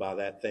consumed by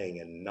that thing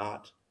and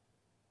not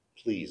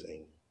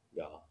pleasing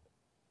God.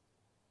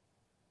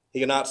 He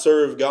cannot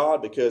serve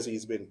God because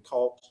he's been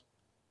caught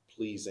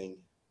pleasing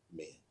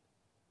men.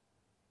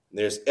 And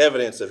there's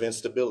evidence of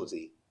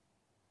instability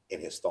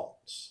in his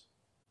thoughts.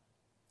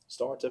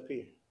 Starts up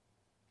here.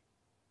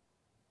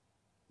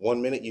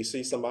 One minute you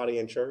see somebody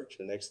in church,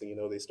 the next thing you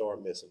know, they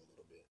start missing a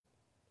little bit.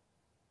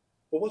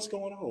 Well, what's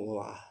going on?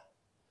 Well,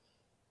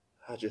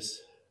 I just,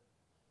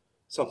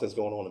 something's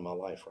going on in my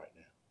life right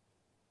now.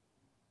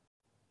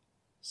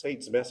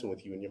 Satan's messing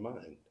with you in your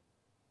mind,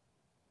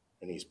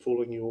 and he's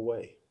pulling you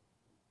away.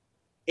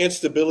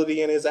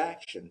 Instability in his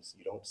actions.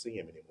 You don't see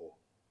him anymore.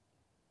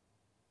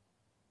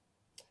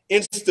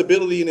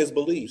 Instability in his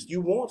beliefs.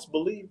 You once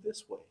believed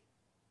this way.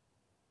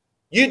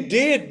 You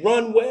did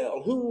run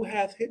well. Who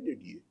hath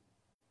hindered you?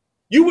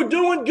 You were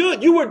doing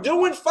good. You were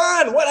doing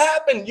fine. What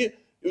happened? You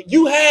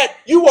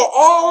were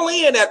all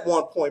in at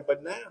one point,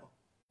 but now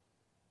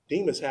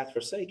Demas hath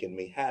forsaken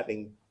me,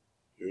 having,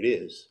 here it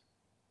is,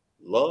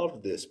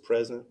 loved this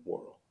present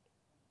world.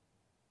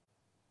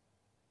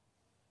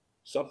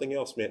 Something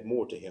else meant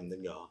more to him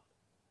than God.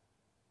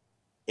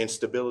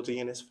 Instability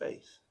in his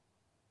faith.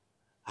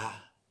 I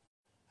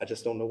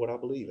just don't know what I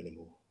believe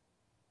anymore.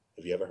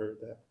 Have you ever heard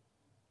that?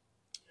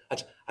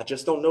 I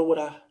just don't know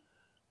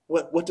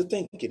what to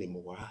think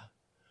anymore.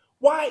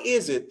 Why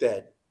is it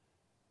that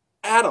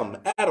Adam,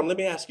 let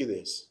me ask you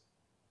this.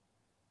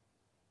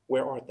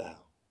 Where art thou?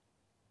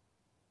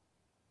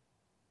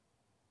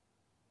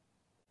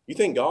 You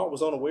think God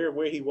was unaware of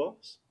where he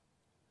was?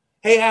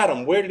 Hey,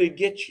 Adam, where did it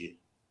get you?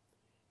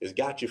 It's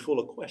got you full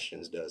of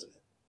questions, doesn't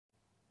it?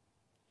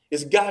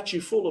 It's got you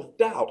full of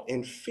doubt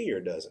and fear,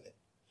 doesn't it?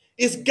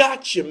 It's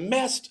got you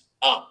messed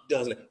up,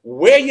 doesn't it?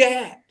 Where you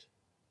at?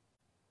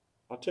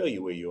 I'll tell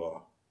you where you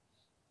are.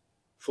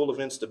 Full of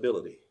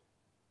instability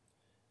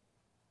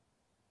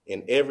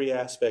in every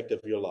aspect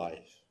of your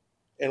life.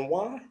 And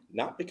why?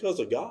 Not because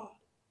of God.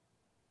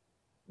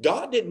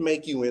 God didn't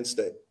make you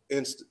unstable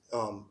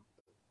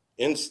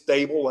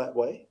that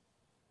way,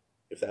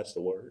 if that's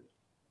the word.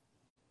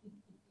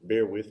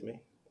 Bear with me.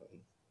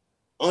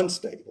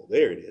 Unstable.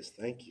 There it is.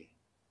 Thank you.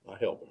 My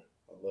helper.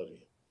 I love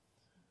you.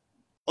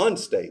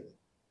 Unstable.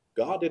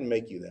 God didn't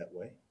make you that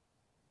way.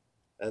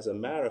 As a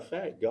matter of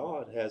fact,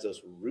 God has us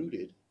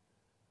rooted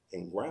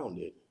and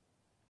grounded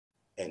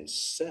and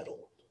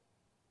settled.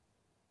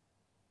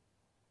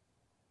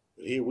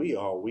 But here we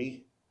are.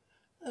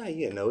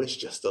 It's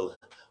just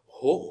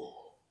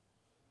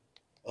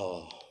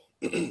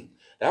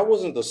that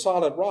wasn't the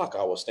solid rock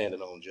I was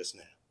standing on just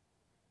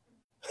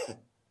now.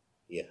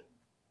 Yeah.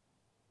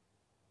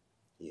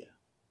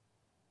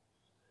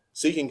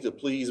 Seeking to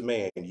please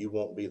man, you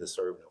won't be the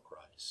servant of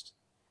Christ.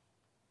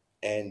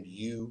 And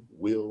you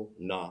will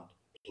not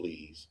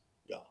please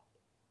God.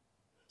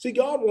 See,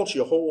 God wants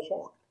your whole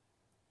heart.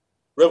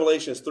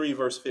 Revelations 3,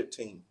 verse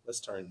 15. Let's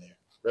turn there.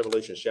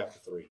 Revelation chapter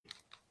 3.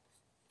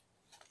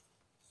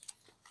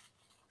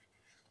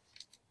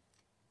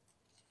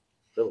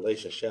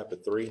 Revelation chapter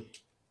 3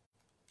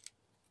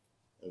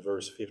 and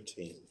verse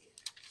 15.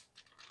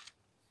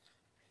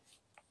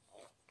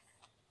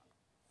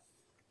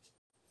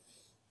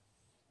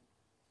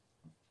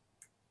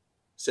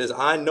 Says,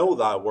 I know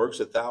thy works,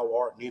 that thou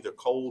art neither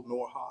cold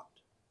nor hot.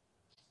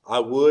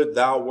 I would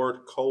thou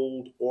wert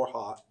cold or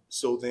hot.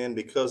 So then,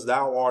 because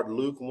thou art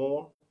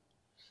lukewarm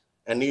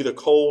and neither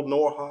cold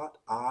nor hot,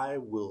 I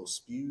will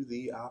spew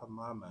thee out of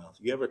my mouth.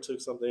 You ever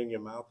took something in your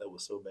mouth that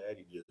was so bad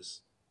you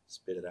just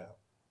spit it out?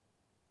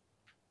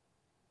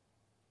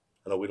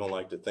 I know we don't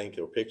like to think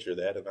or picture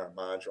that in our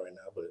minds right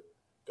now, but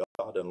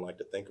God doesn't like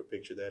to think or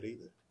picture that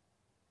either.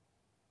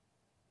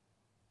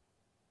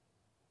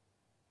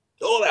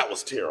 Oh, that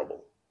was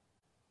terrible.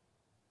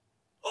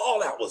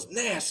 Oh, that was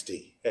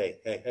nasty. Hey.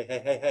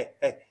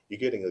 You're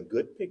getting a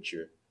good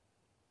picture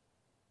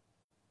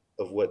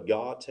of what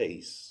God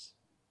tastes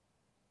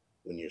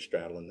when you're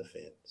straddling the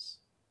fence.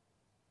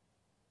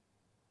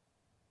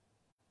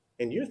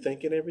 And you're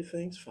thinking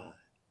everything's fine.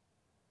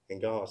 And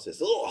God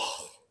says,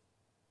 oh,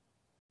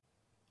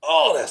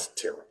 that's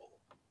terrible.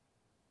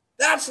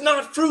 That's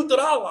not fruit that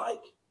I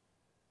like.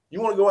 You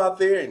want to go out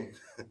there and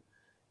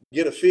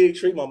get a fig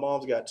tree? My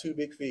mom's got 2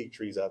 big fig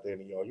trees out there in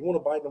the yard. You want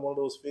to bite into one of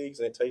those figs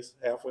and it tastes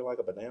halfway like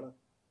a banana?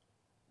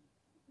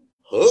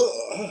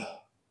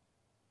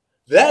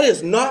 That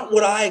is not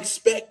what I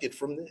expected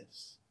from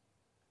this.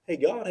 Hey,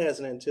 God has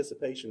an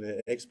anticipation and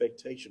an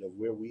expectation of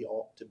where we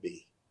ought to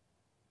be.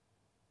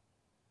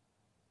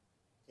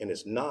 And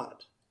it's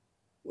not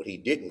what he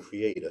didn't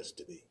create us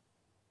to be.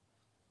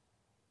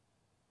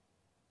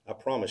 I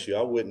promise you,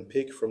 I wouldn't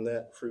pick from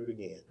that fruit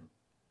again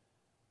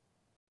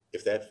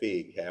if that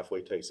fig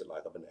halfway tasted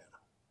like a banana.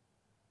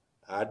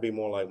 I'd be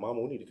more like, Mama,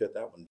 we need to cut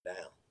that one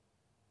down.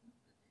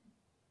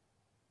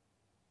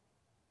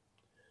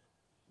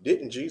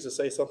 Didn't Jesus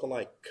say something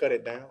like, cut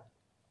it down?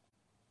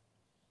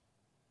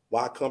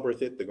 Why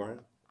cumbereth it the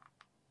ground?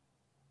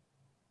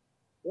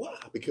 Why?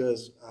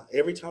 Because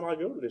every time I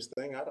go to this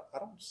thing, I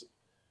don't,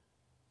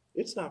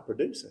 it's not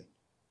producing.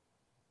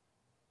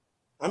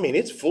 I mean,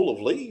 it's full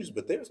of leaves,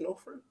 but there's no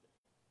fruit.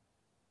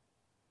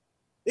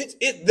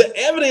 The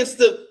evidence,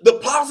 the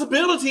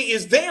possibility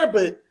is there,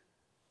 but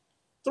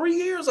 3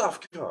 years I've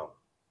come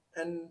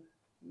and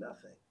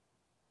nothing.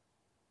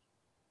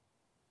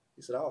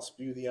 He said, I'll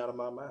spew thee out of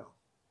my mouth.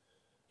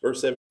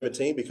 Verse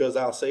 17, because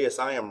thou sayest,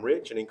 I am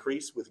rich and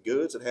increase with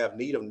goods and have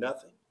need of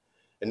nothing.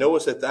 And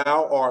knowest that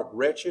thou art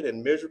wretched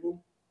and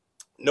miserable.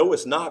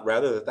 Knowest not,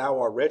 rather, that thou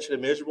art wretched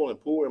and miserable and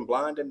poor and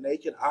blind and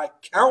naked. I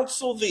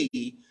counsel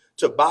thee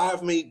to buy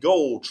of me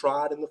gold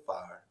tried in the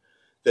fire,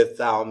 that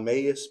thou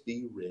mayest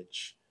be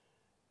rich,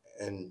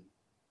 and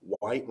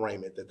white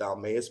raiment, that thou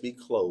mayest be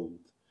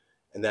clothed,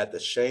 and that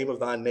the shame of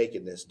thy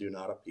nakedness do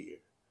not appear.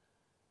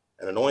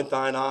 And anoint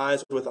thine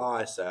eyes with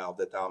eye salve,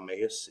 that thou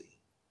mayest see.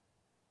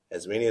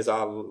 As many as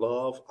I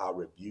love, I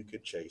rebuke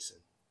and chasten.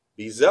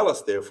 Be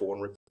zealous, therefore,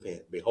 and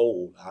repent.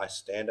 Behold, I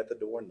stand at the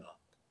door and knock.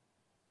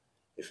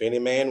 If any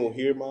man will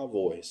hear my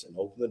voice and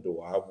open the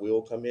door, I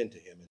will come into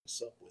him and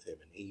sup with him,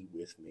 and he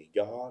with me.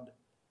 God,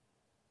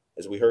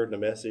 as we heard in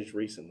the message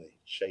recently,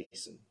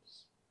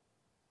 chastens.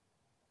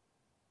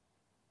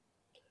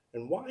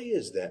 And why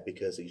is that?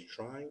 Because he's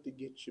trying to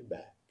get you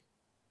back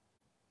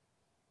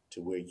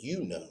to where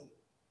you know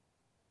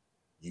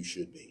you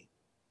should be.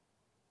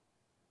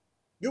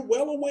 You're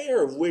well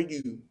aware of where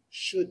you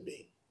should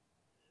be.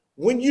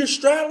 When you're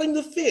straddling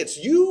the fence,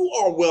 you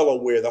are well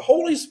aware. The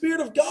Holy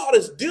Spirit of God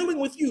is dealing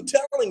with you,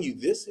 telling you,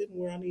 this isn't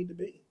where I need to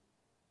be.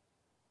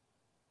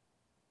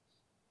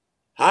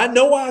 I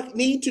know I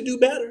need to do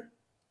better.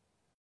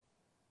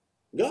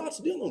 God's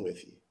dealing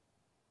with you.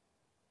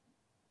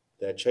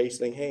 That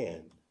chastening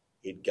hand,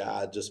 it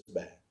guides us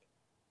back.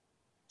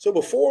 So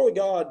before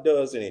God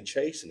does any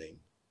chastening,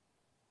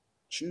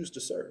 choose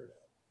to serve.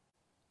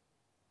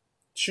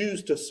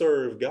 Choose to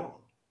serve God.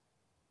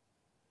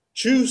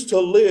 Choose to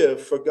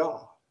live for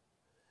God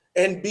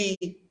and be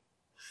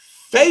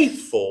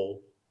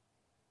faithful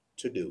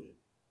to do it.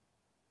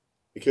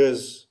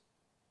 Because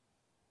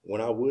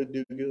when I would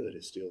do good,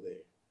 it's still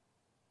there.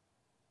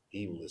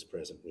 Evil is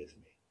present with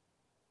me.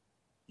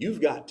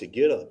 You've got to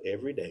get up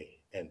every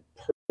day and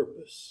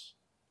purpose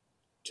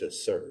to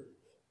serve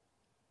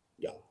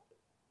God.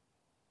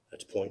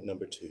 That's point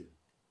number 2.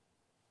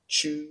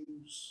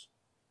 Choose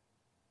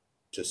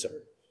to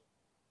serve.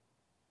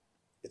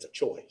 It's a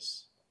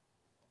choice.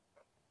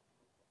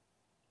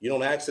 You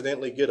don't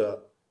accidentally get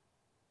up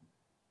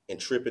and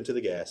trip into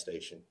the gas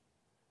station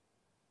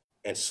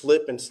and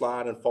slip and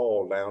slide and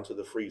fall down to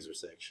the freezer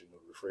section or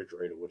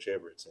refrigerator,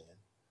 whichever it's in.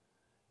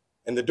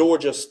 And the door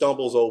just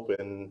stumbles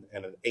open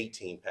and an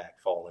 18-pack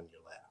falls in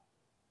your lap.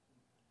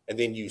 And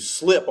then you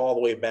slip all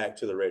the way back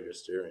to the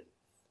register and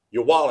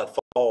your wallet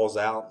falls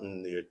out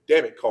and your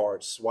debit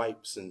card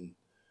swipes and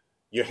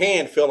your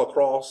hand fell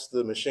across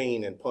the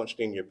machine and punched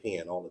in your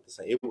pen all at the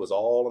same. It was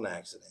all an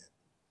accident.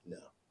 No.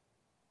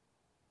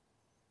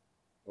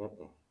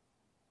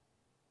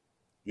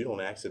 You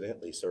don't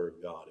accidentally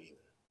serve God either.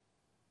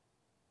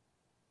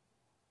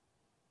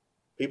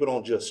 People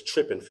don't just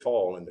trip and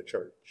fall in the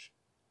church.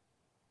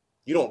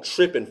 You don't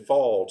trip and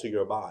fall to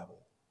your Bible.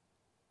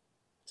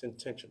 It's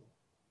intentional.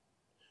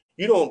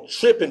 You don't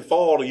trip and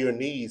fall to your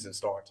knees and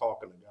start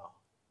talking to God.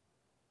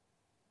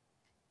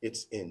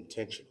 It's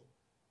intentional.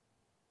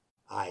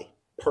 I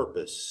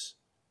purpose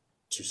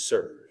to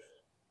serve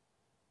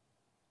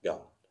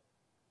God.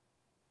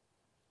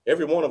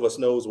 Every one of us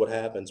knows what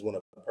happens when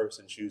a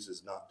person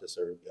chooses not to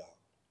serve God.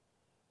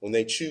 When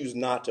they choose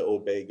not to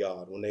obey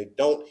God, when they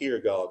don't hear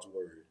God's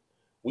word,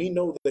 we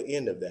know the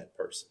end of that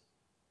person.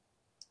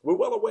 We're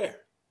well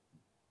aware.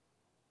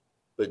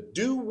 But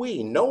do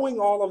we, knowing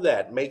all of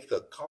that, make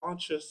the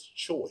conscious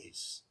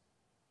choice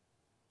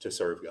to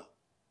serve God?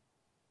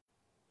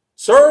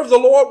 Serve the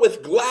Lord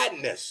with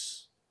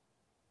gladness.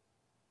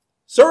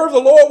 Serve the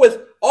Lord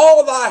with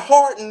all thy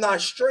heart and thy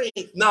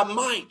strength, thy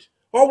might.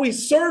 Are we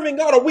serving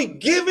God? Are we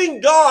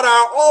giving God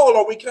our all?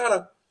 Are we kind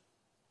of,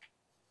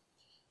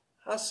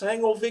 I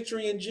sang "Oh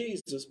Victory in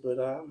Jesus," but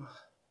I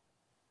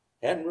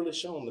hadn't really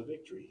shown the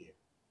victory here.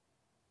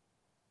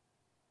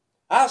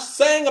 I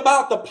sang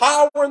about the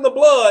power in the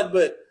blood,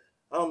 but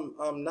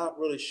I'm not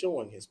really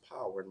showing his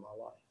power in my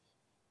life.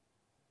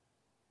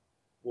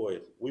 Boy,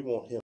 we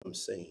want him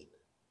seen.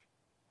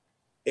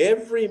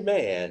 Every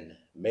man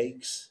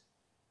makes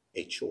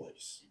a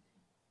choice.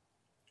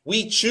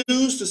 We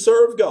choose to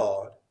serve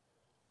God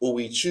or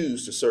we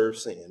choose to serve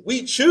sin.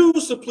 We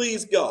choose to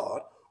please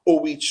God or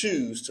we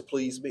choose to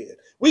please men.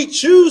 We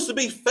choose to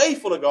be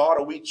faithful to God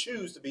or we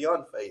choose to be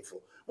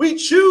unfaithful. We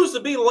choose to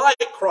be like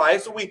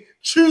Christ or we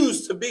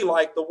choose to be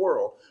like the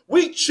world.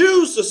 We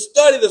choose to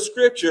study the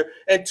scripture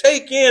and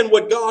take in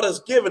what God has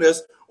given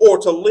us or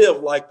to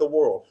live like the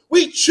world.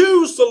 We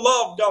choose to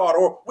love God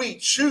or we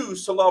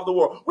choose to love the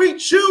world. We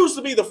choose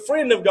to be the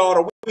friend of God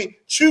or we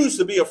choose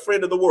to be a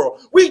friend of the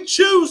world. We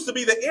choose to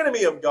be the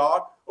enemy of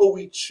God or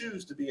we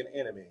choose to be an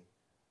enemy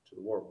to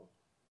the world.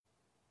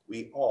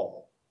 We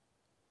all,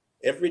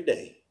 every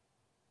day,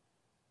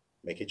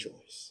 make a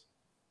choice.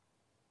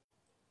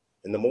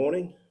 In the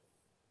morning,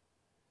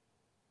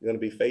 you're going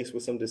to be faced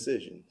with some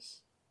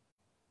decisions.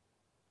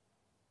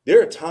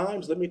 There are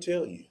times, let me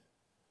tell you,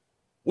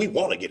 we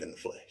want to get in the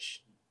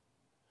flesh.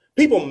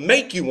 People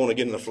make you want to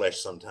get in the flesh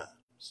sometimes.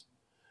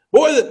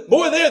 Boy,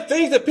 there are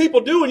things that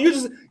people do, and you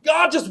just,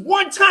 God, just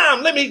one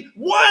time,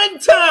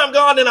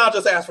 God, and I'll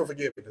just ask for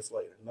forgiveness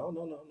later.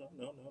 No.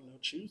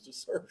 Choose to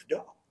serve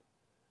God.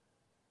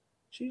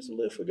 Choose to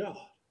live for God.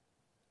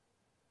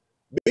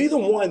 Be the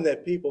one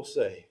that people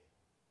say,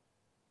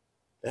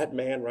 that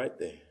man right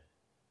there,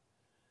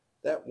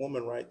 that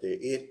woman right there,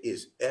 it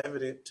is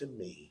evident to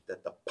me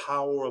that the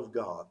power of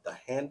God, the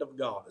hand of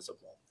God is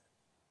upon them.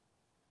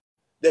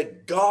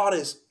 That God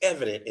is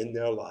evident in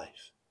their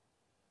life.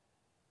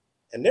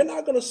 And they're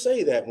not going to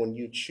say that when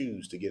you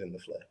choose to get in the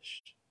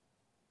flesh.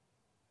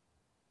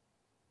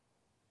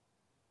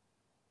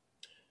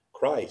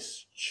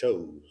 Christ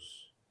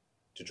chose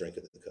to drink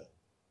of the cup.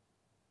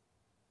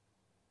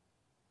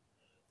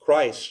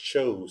 Christ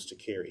chose to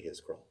carry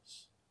his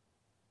cross.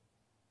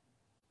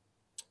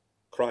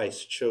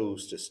 Christ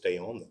chose to stay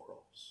on the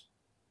cross.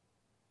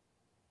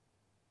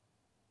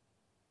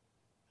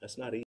 That's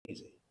not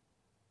easy.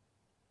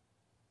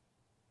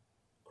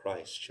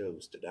 Christ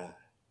chose to die.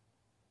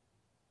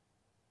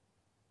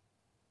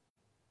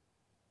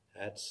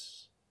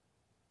 That's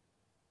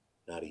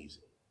not easy.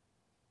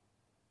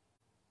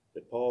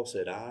 But Paul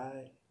said,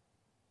 I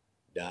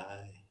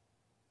die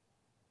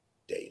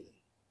daily.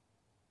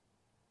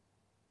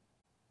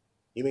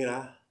 You mean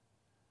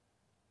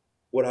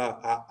what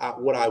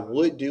I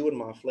would do in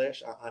my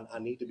flesh, I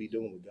need to be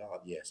doing with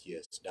God? Yes.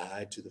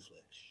 Die to the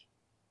flesh.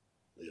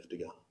 Live to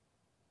God.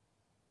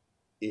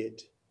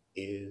 It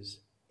is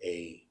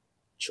a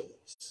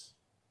choice.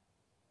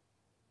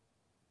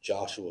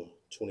 Joshua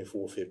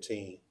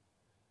 24:15.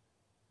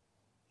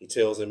 He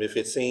tells him, if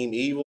it seem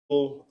evil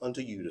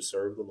unto you to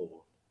serve the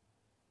Lord,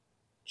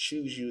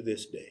 choose you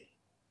this day.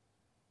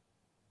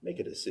 Make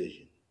a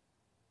decision.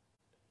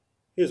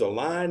 Here's a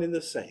line in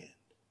the sand.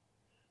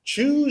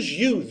 Choose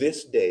you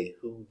this day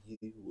who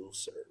you will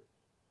serve.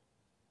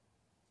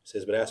 He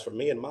says, but as for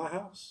me and my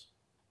house,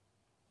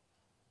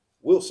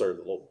 we'll serve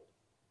the Lord.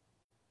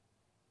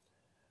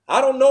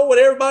 I don't know what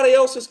everybody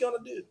else is going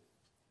to do.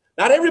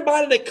 Not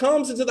everybody that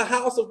comes into the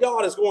house of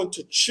God is going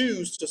to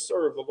choose to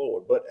serve the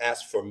Lord. But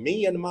as for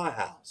me and my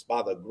house,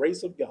 by the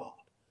grace of God,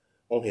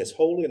 on his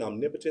holy and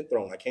omnipotent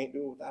throne, I can't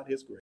do it without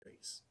his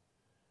grace.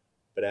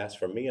 But as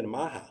for me and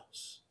my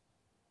house,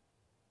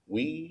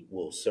 we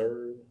will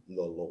serve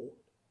the Lord.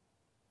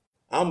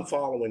 I'm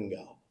following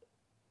God.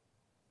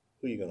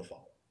 Who are you going to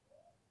follow?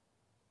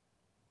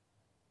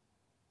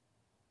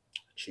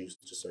 Choose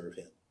to serve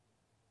him.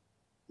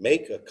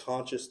 Make a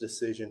conscious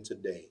decision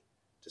today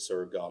to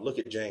serve God. Look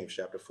at James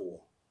chapter 4.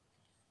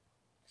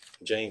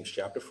 James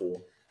chapter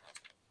 4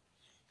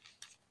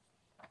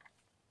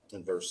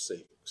 and verse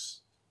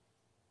 6.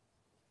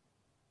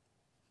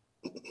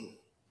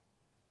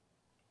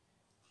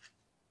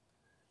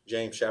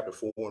 James chapter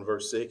 4 and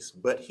verse 6.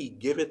 But he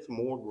giveth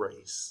more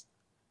grace.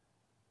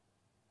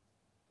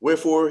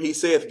 Wherefore he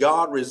saith,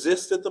 God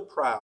resisteth the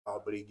proud,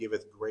 but he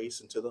giveth grace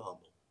unto the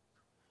humble.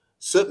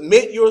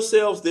 Submit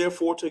yourselves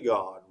therefore to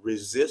God.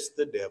 Resist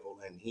the devil,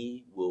 and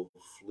he will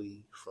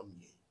flee from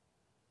you.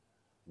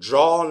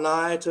 Draw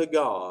nigh to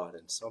God,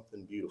 and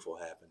something beautiful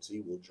happens. He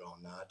will draw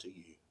nigh to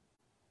you.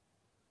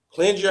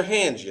 Cleanse your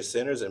hands, ye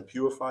sinners, and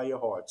purify your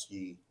hearts,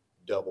 ye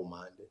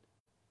double-minded.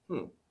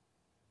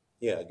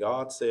 Yeah,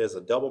 God says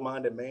a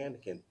double-minded man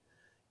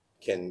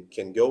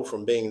can go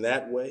from being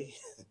that way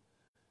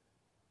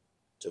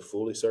to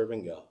fully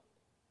serving God.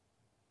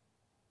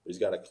 But he's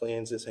got to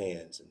cleanse his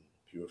hands and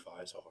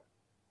purify his heart.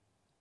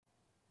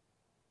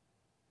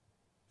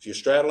 If you're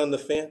straddling the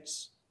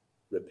fence,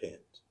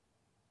 repent.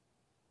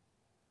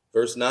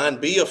 Verse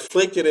 9, be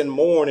afflicted and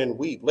mourn and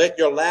weep. Let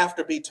your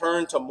laughter be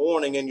turned to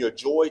mourning and your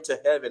joy to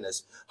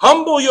heaviness.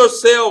 Humble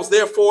yourselves,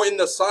 therefore, in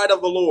the sight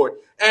of the Lord,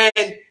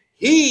 and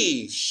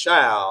he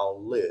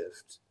shall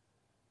lift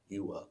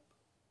you up.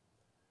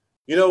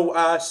 You know,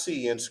 I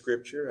see in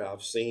Scripture,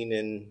 I've seen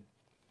in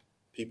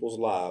people's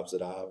lives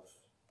that I've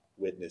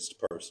witnessed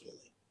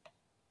personally,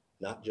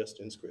 not just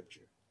in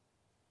Scripture,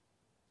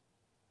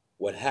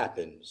 what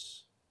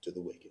happens to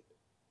the wicked.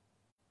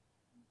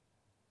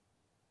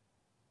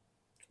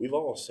 We've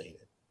all seen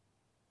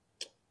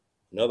it.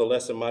 Another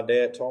lesson my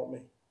dad taught me.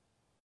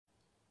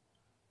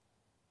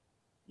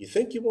 You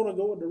think you want to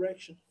go a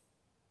direction?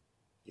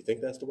 You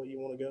think that's the way you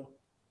want to go?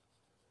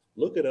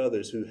 Look at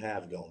others who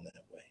have gone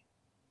that way.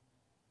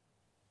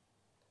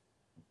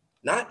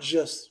 Not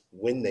just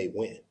when they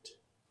went.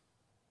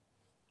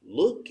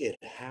 Look at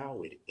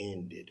how it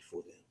ended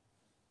for them.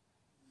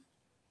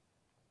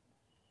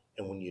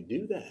 And when you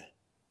do that,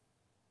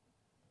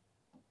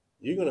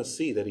 you're going to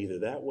see that either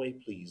that way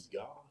pleased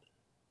God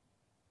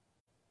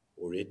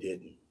or it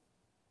didn't.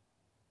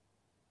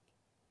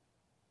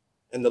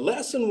 And the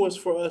lesson was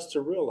for us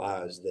to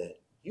realize that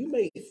you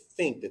may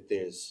think that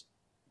there's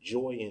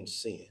joy in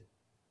sin.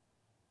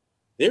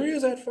 There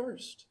is at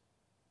first,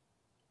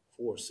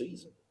 for a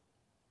season.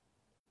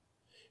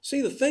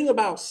 See, the thing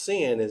about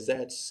sin is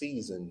that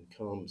season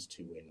comes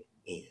to an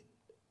end.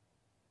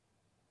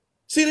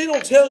 See, they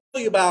don't tell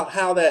you about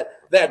how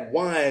that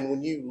wine,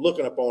 when you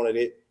looking upon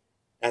it,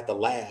 at the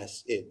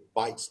last, it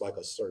bites like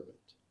a serpent,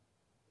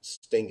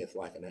 stingeth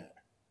like an adder.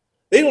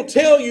 They don't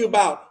tell you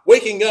about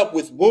waking up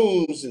with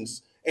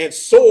wounds and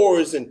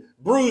sores and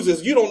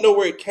bruises. You don't know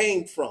where it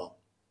came from.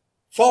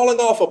 Falling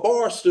off of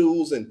bar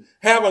stools and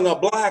having a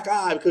black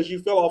eye because you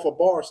fell off a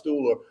bar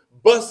stool, or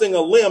busting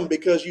a limb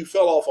because you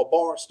fell off a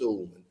bar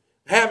stool, and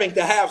having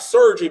to have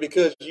surgery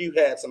because you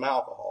had some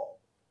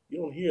alcohol. You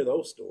don't hear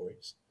those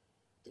stories.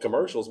 The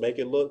commercials make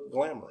it look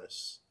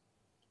glamorous.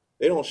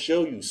 They don't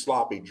show you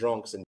sloppy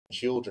drunks and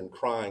children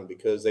crying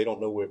because they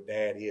don't know where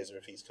dad is or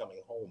if he's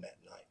coming home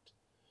at night.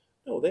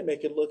 No, they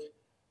make it look,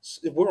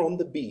 we're on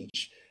the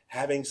beach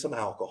having some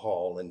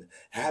alcohol and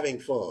having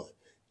fun,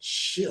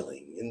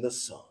 chilling in the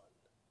sun,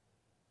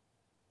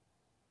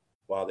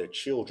 while their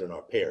children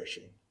are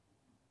perishing,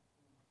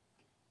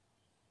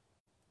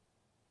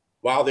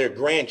 while their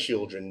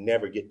grandchildren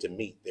never get to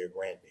meet their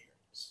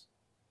grandparents,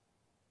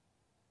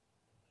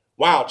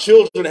 while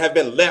children have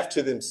been left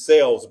to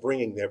themselves,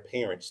 bringing their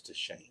parents to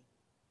shame.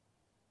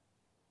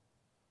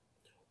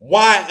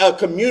 Why a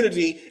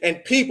community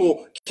and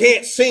people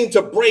can't seem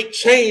to break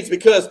chains,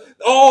 because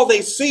all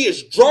they see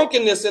is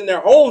drunkenness in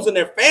their homes and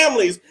their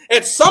families,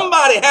 and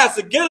somebody has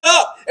to get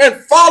up and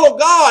follow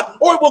God,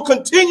 or it will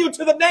continue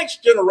to the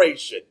next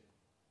generation.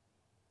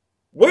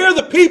 We're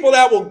the people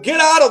that will get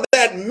out of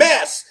that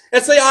mess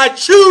and say, I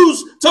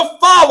choose to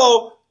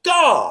follow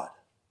God.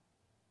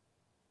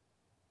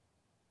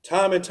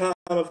 Time and time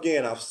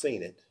again, I've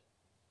seen it.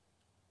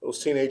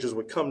 Those teenagers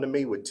would come to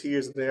me with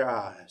tears in their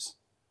eyes.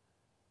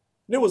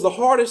 And it was the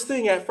hardest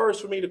thing at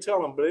first for me to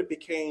tell them, but it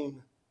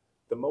became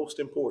the most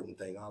important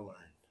thing I learned.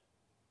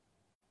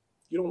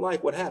 You don't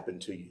like what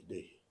happened to you, do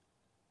you?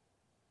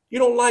 You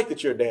don't like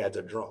that your dad's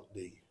a drunk, do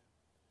you?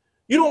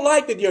 You don't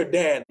like that your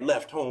dad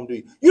left home, do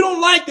you? You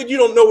don't like that you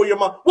don't know where your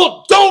mom...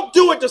 Well, don't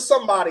do it to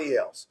somebody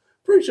else.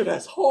 Preacher,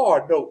 that's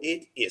hard. No,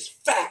 it is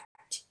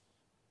fact.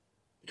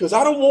 Because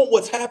I don't want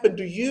what's happened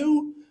to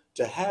you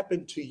to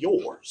happen to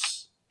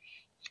yours.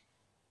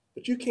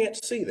 But you can't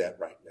see that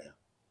right now.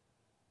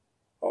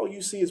 All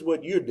you see is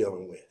what you're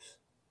dealing with.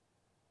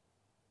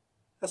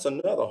 That's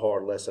another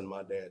hard lesson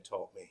my dad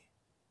taught me.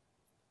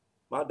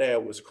 My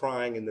dad was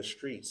crying in the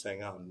street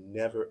saying, I'll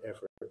never,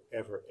 ever,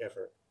 ever,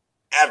 ever,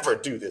 ever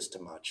do this to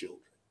my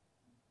children.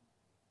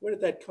 Where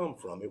did that come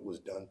from? It was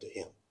done to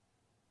him.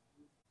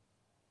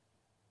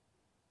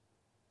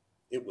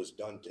 It was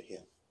done to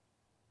him.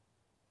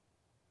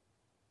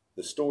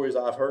 The stories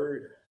I've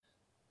heard,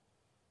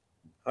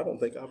 I don't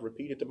think I've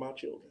repeated to my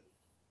children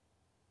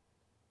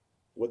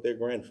what their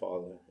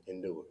grandfather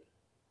endured.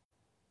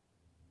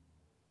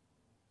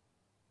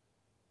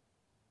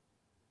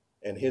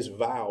 And his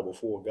vow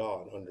before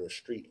God under a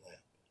street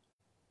lamp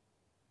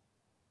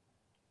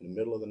in the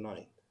middle of the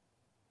night,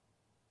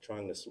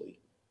 trying to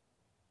sleep,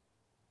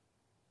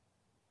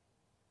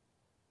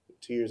 with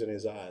tears in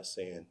his eyes,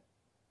 saying,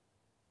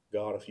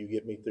 God, if you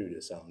get me through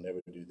this, I'll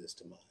never do this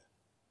to mine.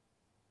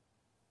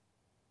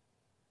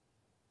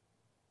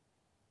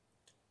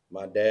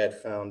 My dad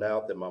found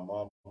out that my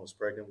mom was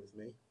pregnant with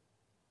me,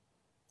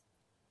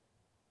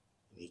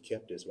 and he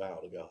kept his vow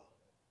to God.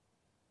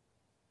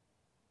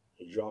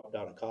 He dropped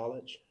out of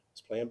college,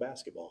 was playing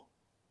basketball.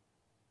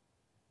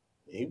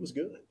 And he was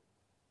good,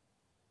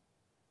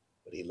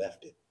 but he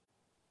left it.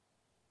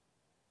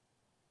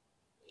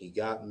 He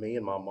got me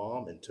and my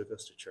mom and took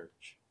us to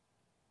church.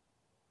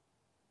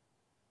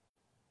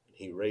 And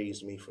he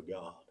raised me for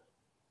God.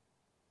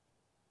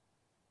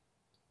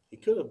 He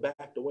could have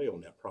backed away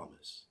on that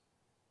promise.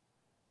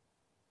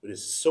 But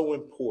it's so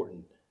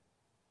important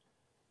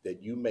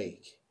that you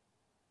make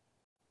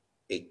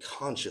a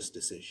conscious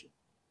decision.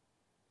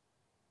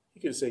 He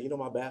could have said, you know,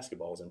 my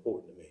basketball is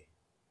important to me.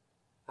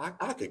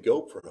 I could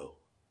go pro.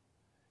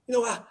 You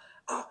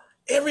know,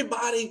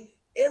 everybody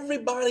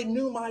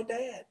knew my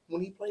dad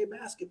when he played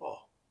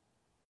basketball.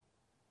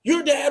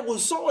 Your dad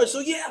was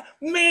so-and-so. Yeah,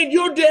 man,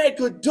 your dad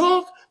could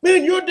dunk.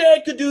 Man, your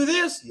dad could do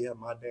this. Yeah,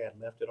 my dad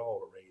left it all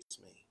to raise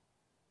me.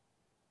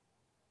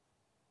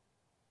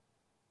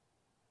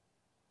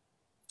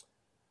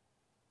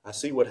 I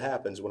see what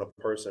happens when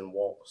a person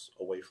walks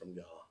away from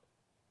God.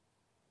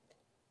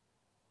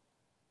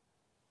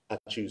 I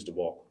choose to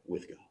walk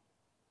with God.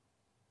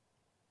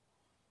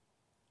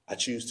 I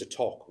choose to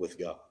talk with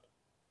God.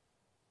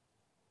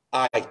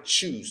 I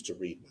choose to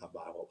read my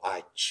Bible.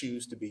 I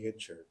choose to be in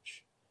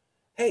church.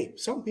 Hey,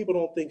 some people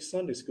don't think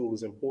Sunday school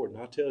is important.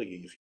 I'll tell you,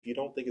 if you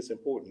don't think it's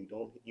important,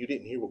 you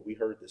didn't hear what we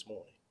heard this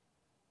morning.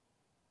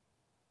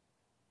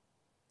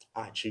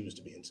 I choose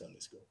to be in Sunday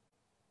school.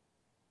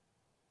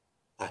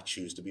 I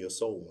choose to be a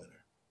soul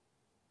winner.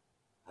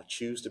 I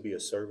choose to be a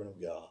servant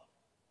of God.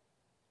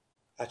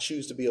 I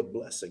choose to be a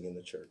blessing in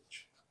the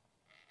church.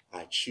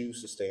 I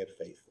choose to stand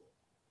faithful.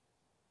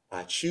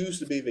 I choose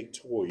to be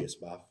victorious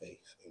by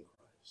faith in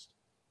Christ.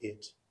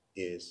 It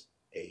is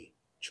a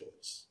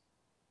choice.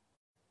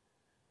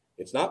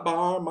 It's not by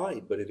our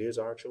might, but it is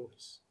our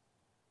choice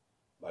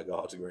by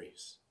God's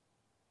grace.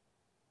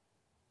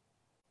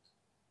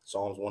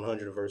 Psalms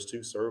 100 verse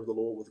 2, serve the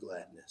Lord with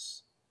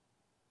gladness.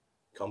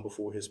 Come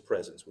before his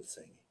presence with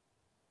singing.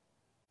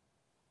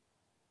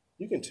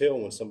 You can tell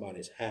when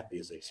somebody's happy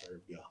as they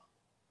serve God.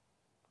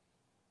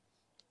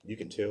 You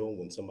can tell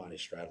when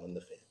somebody's straddling the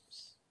fence.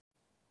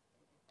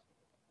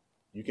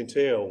 You can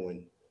tell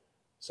when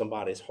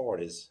somebody's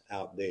heart is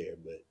out there,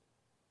 but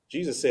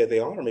Jesus said they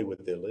honor me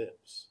with their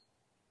lips.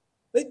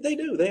 They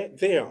do.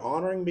 They are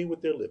honoring me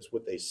with their lips.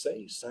 What they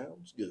say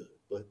sounds good,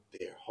 but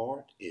their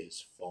heart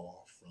is far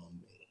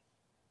from me.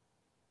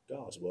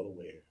 God's well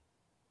aware.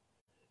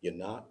 You're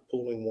not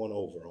pulling one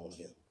over on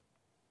him.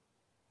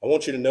 I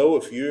want you to know,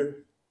 if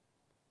you're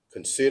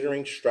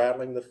considering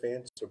straddling the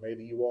fence, or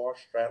maybe you are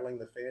straddling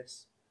the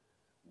fence,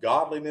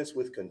 godliness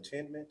with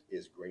contentment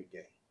is great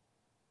gain.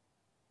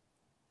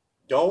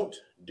 Don't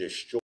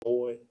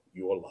destroy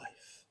your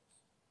life.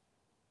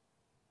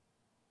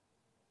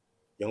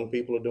 Young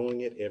people are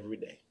doing it every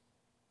day.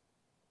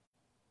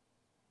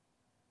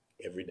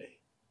 Every day.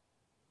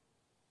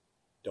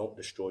 Don't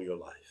destroy your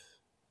life.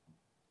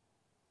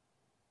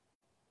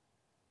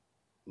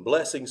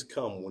 Blessings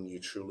come when you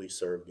truly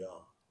serve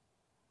God.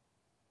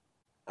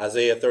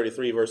 Isaiah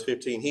 33 verse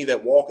 15, he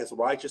that walketh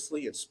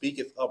righteously and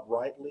speaketh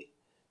uprightly,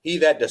 he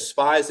that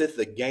despiseth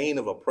the gain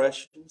of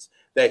oppressions,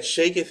 that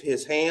shaketh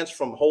his hands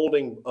from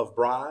holding of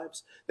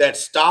bribes, that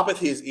stoppeth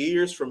his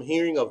ears from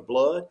hearing of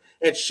blood,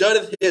 and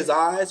shutteth his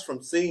eyes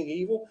from seeing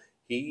evil,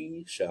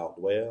 he shall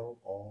dwell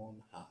on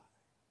high.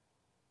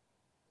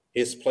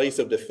 His place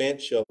of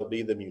defense shall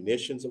be the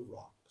munitions of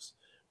rocks.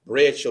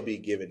 Bread shall be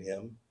given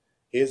him.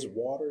 His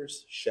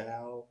waters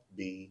shall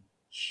be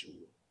sure.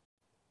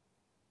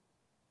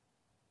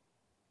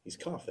 He's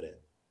confident.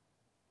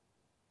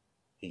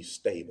 He's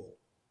stable.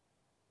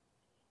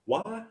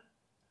 Why?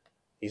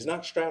 He's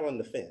not straddling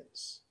the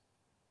fence.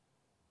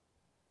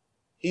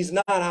 He's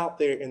not out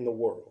there in the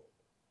world.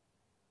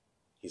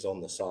 He's on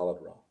the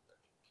solid rock.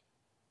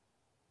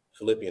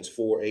 Philippians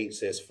 4:8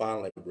 says,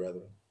 finally,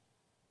 brethren,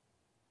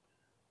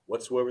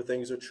 whatsoever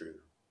things are true,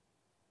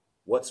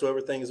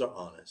 whatsoever things are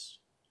honest,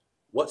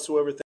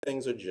 whatsoever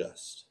things are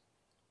just,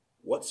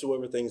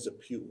 whatsoever things are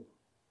pure,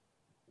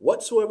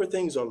 whatsoever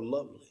things are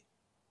lovely,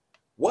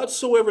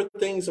 whatsoever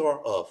things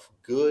are of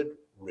good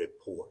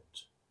report,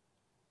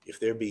 if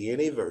there be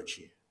any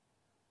virtue,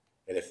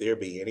 and if there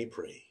be any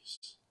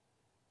praise,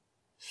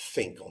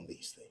 think on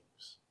these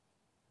things.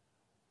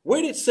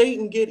 Where did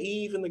Satan get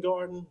Eve in the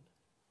garden?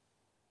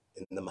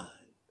 In the mind.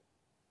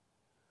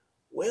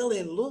 Well,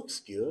 it looks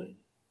good.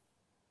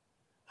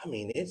 I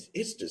mean,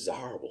 it's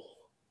desirable.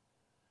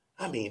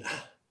 I mean,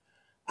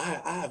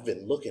 I've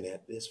been looking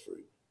at this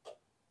fruit.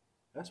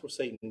 That's where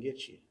Satan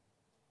gets you.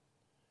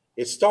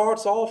 It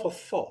starts off a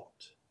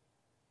thought.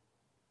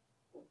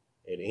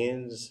 It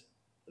ends,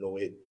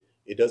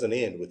 it doesn't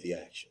end with the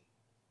action.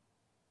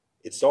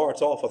 It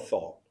starts off a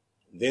thought.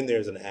 Then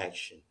there's an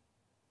action.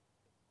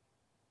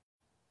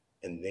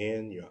 And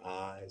then your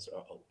eyes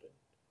are open.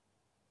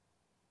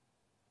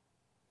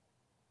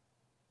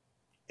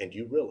 And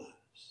you realize,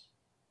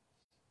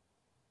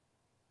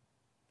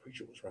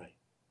 preacher was right.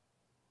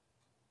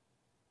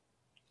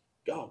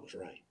 God was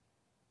right.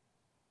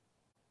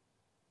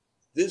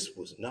 This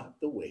was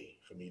not the way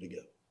for me to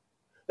go.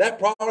 That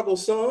prodigal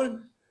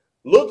son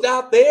looked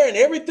out there and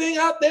everything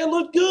out there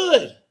looked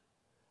good.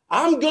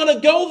 I'm going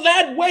to go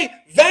that way.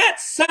 That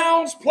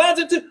sounds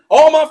pleasant.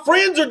 All my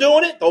friends are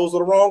doing it. Those are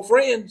the wrong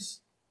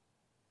friends.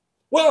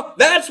 Well,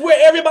 that's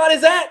where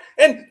everybody's at.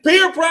 And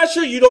peer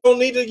pressure, you don't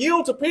need to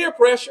yield to peer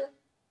pressure.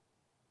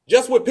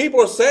 Just what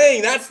people are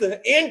saying, that's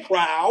the in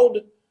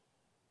crowd.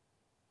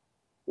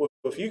 Well,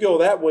 if you go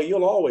that way,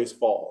 you'll always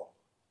fall.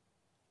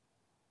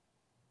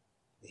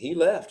 He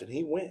left and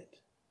he went.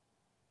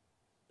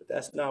 But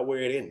that's not where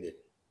it ended.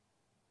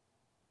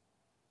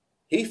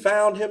 He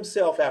found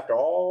himself, after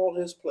all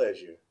his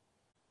pleasure,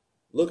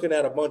 looking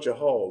at a bunch of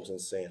hogs and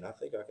saying, I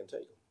think I can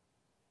take them.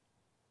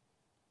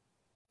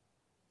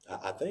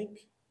 I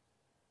think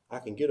I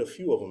can get a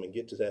few of them and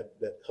get to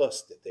that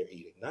husk that they're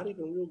eating. Not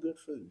even real good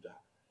food.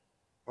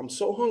 I'm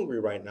so hungry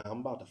right now, I'm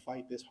about to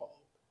fight this hog.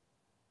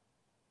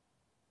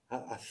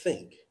 I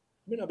think,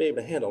 I may not be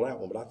able to handle that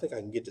one, but I think I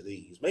can get to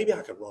these. Maybe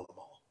I can run them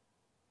all.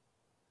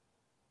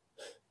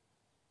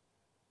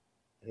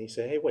 And he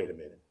said, hey, wait a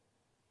minute.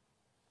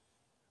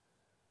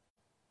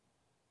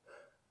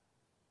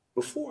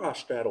 Before I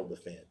straddled the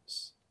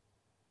fence,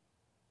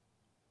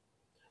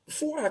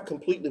 Before I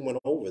completely went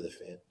over the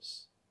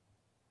fence,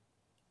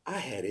 I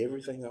had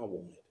everything I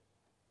wanted.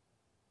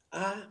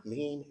 I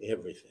mean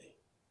everything.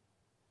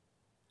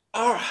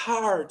 Our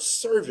hired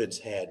servants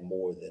had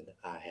more than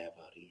I have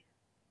out here.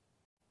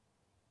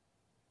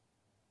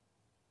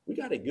 We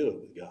got it good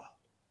with God.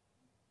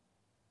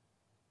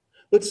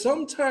 But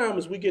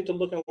sometimes we get to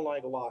looking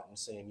like Lot and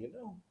saying, it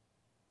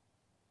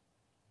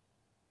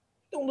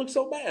don't look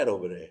so bad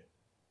over there.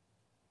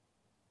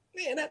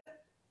 Man, that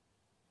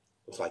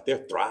looks like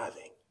they're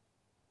thriving.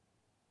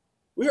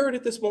 We heard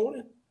it this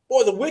morning.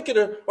 Boy, the wicked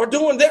are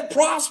doing, they're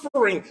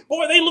prospering.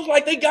 Boy, they look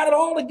like they got it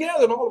all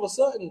together. And all of a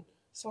sudden,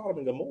 Sodom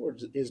and Gomorrah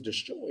is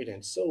destroyed,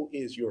 and so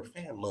is your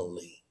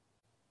family.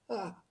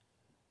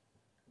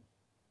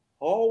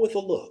 All with a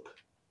look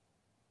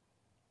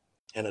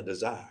and a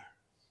desire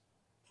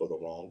for the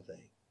wrong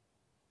thing.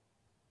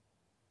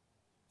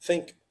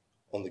 Think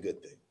on the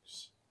good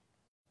things.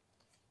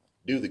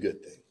 Do the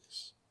good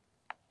things.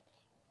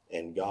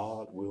 And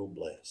God will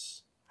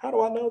bless. How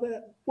do I know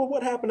that? Well,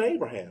 what happened to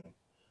Abraham?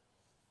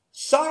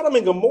 Sodom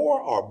and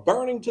Gomorrah are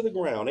burning to the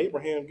ground.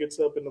 Abraham gets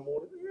up in the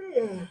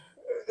morning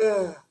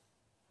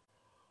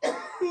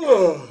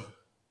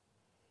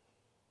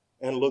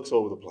and looks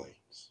over the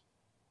plains.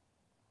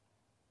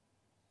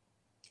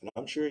 And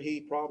I'm sure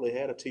he probably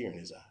had a tear in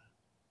his eye.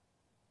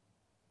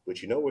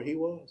 But you know where he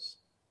was?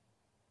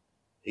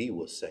 He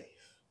was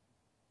safe.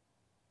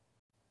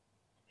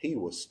 He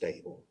was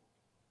stable.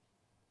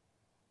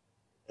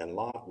 And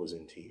Lot was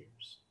in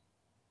tears.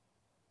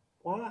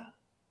 Why?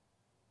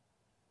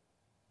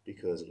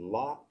 Because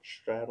Lot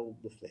straddled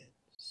the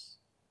fence.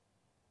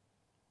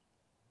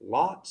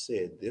 Lot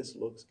said, this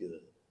looks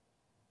good.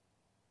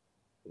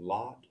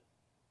 Lot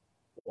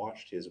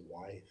watched his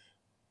wife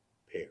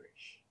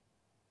perish.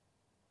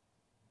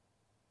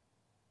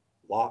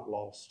 Lot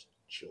lost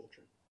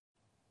children.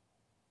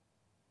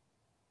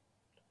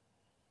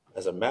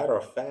 As a matter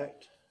of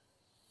fact,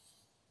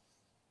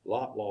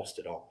 Lot lost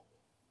it all.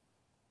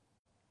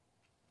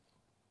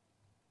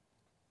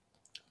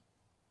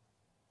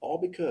 All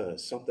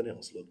because something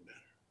else looked better.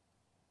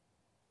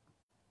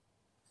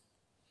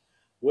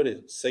 What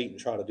did Satan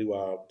try to do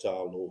to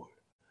our Lord?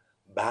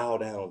 Bow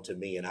down to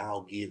me and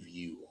I'll give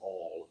you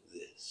all of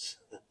this.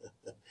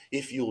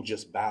 If you'll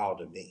just bow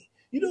to me.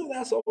 You know,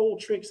 that's an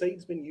old trick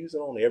Satan's been using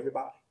on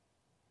everybody.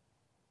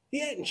 He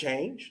hadn't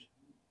changed.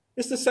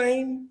 It's the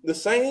same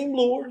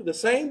lure, the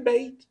same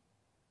bait.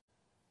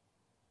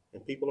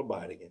 And people are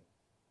biting it.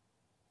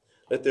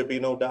 Let there be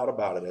no doubt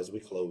about it as we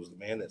close. The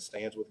man that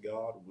stands with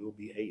God will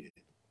be hated.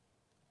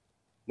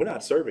 We're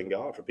not serving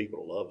God for people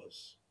to love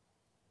us.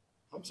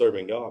 I'm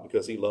serving God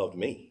because he loved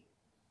me.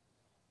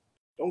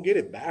 Don't get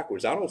it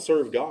backwards. I don't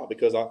serve God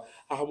because I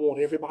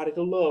want everybody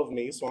to love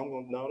me. So I'm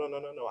going, no.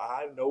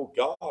 I know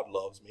God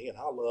loves me and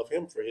I love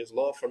him for his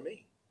love for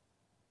me.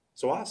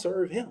 So I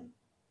serve him.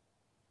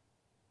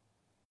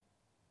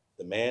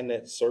 The man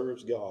that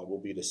serves God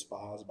will be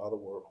despised by the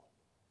world.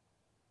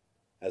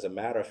 As a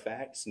matter of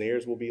fact,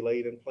 snares will be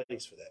laid in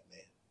place for that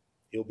man.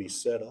 He'll be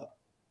set up.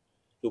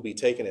 He'll be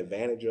taken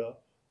advantage of.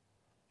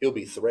 He'll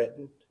be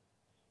threatened.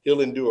 He'll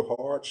endure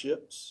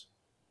hardships.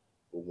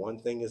 But one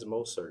thing is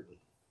most certain.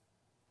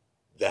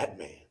 That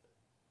man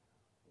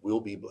will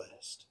be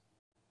blessed.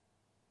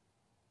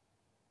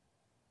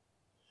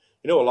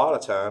 You know, a lot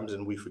of times,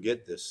 and we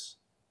forget this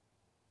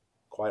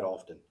quite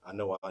often. I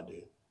know I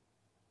do.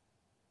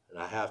 And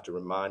I have to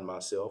remind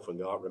myself, and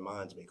God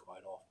reminds me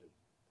quite often.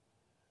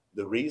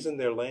 The reason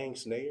they're laying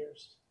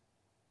snares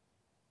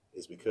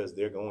is because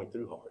they're going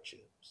through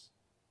hardships.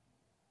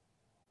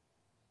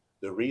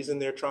 The reason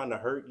they're trying to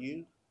hurt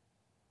you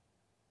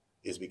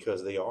is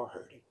because they are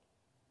hurting.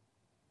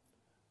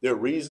 The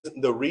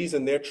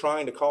reason they're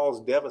trying to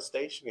cause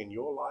devastation in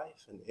your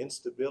life and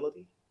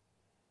instability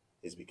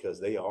is because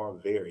they are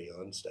very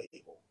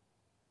unstable.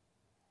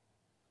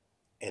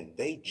 And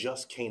they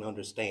just can't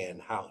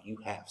understand how you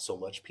have so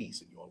much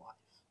peace in your life.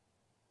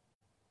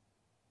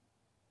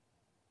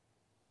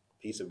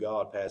 Peace of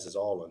God passes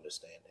all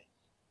understanding.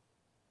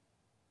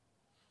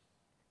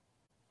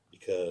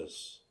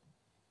 Because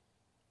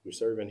we're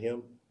serving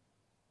him.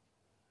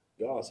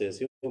 God says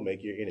he'll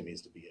make your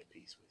enemies to be at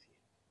peace with you.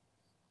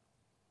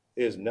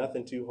 There's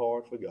nothing too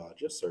hard for God.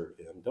 Just serve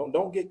him.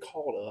 Don't get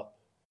caught up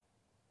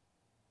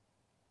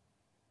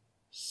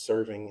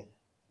serving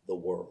the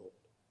world,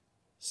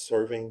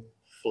 serving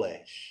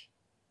flesh,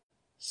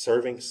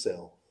 serving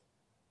self.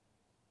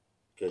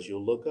 Because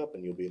you'll look up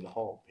and you'll be in the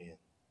hog pen.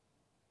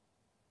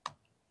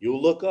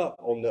 You'll look up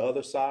on the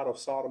other side of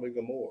Sodom and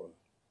Gomorrah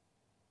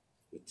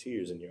with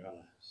tears in your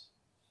eyes.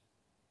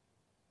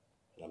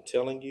 And I'm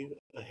telling you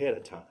ahead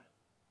of time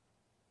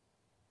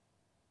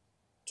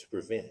to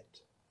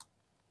prevent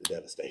the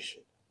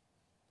devastation.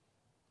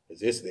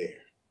 Because it's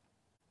there.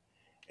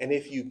 And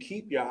if you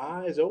keep your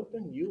eyes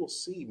open, you'll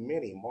see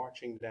many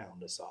marching down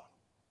to Sodom.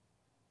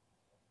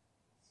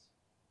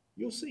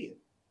 You'll see it.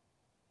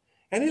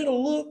 And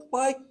it'll look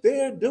like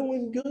they're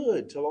doing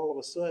good till all of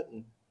a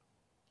sudden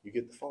you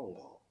get the phone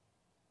call.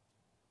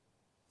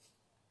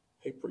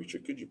 Hey, preacher,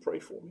 could you pray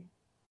for me?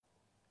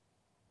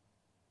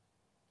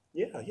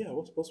 Yeah,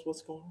 what's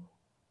going on?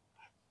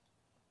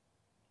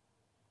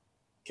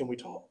 Can we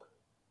talk?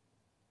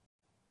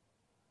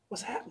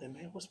 What's happening,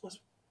 man? What's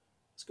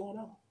going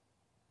on?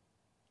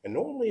 And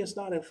normally it's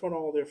not in front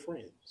of all their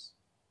friends.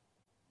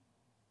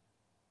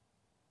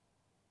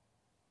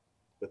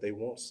 But they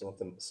want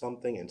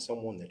something and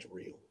someone that's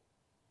real.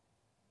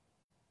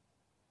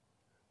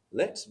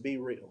 Let's be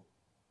real.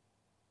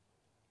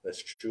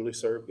 Let's truly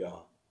serve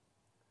God.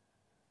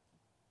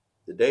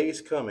 The day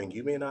is coming,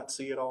 you may not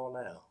see it all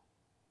now,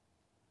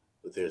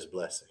 but there's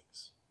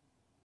blessings.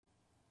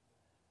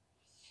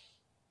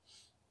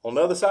 On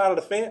the other side of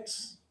the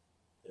fence,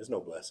 there's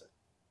no blessing.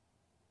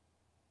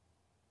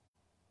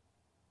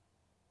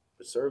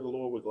 But serve the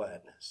Lord with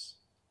gladness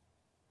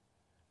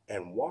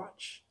and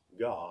watch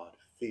God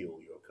fill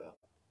your cup.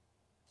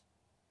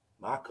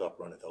 My cup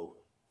runneth over.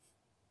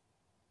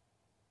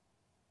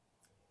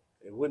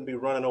 It wouldn't be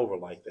running over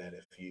like that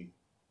if you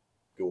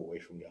go away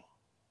from God.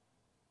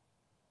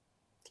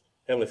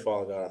 Heavenly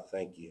Father, God, I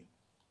thank you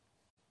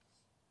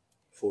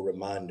for a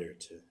reminder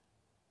to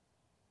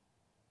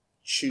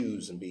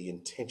choose and be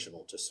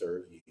intentional to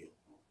serve you.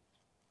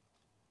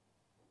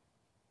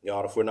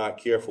 God, if we're not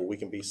careful, we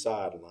can be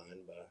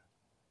sidelined by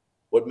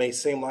what may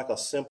seem like a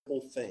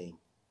simple thing.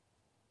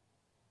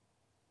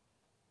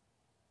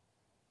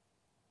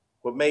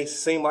 What may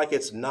seem like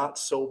it's not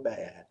so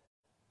bad.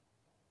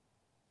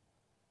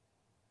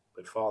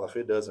 But Father, if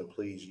it doesn't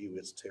please you,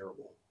 it's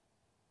terrible.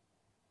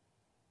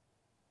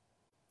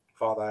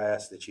 Father, I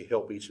ask that you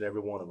help each and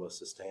every one of us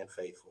to stand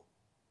faithful,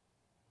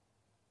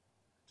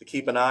 to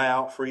keep an eye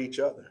out for each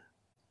other.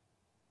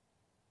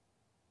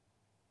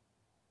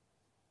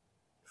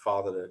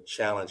 Father, to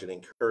challenge and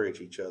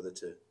encourage each other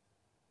to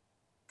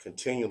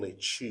continually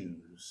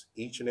choose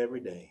each and every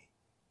day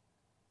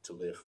to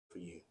live for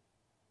you.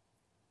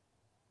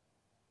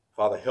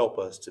 Father, help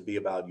us to be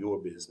about your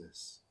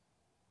business.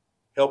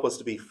 Help us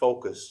to be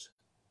focused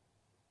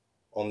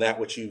on that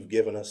which you've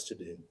given us to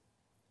do,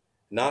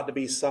 not to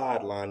be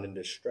sidelined and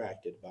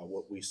distracted by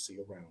what we see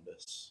around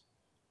us,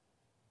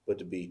 but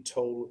to be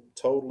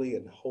totally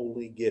and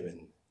wholly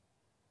given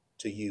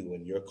to you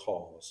and your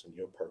cause and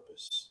your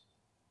purpose.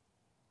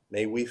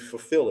 May we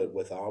fulfill it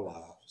with our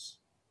lives.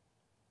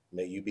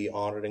 May you be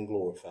honored and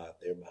glorified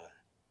thereby.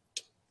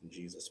 In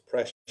Jesus'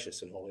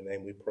 precious and holy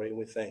name we pray and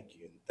we thank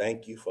you. And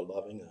thank you for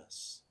loving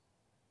us.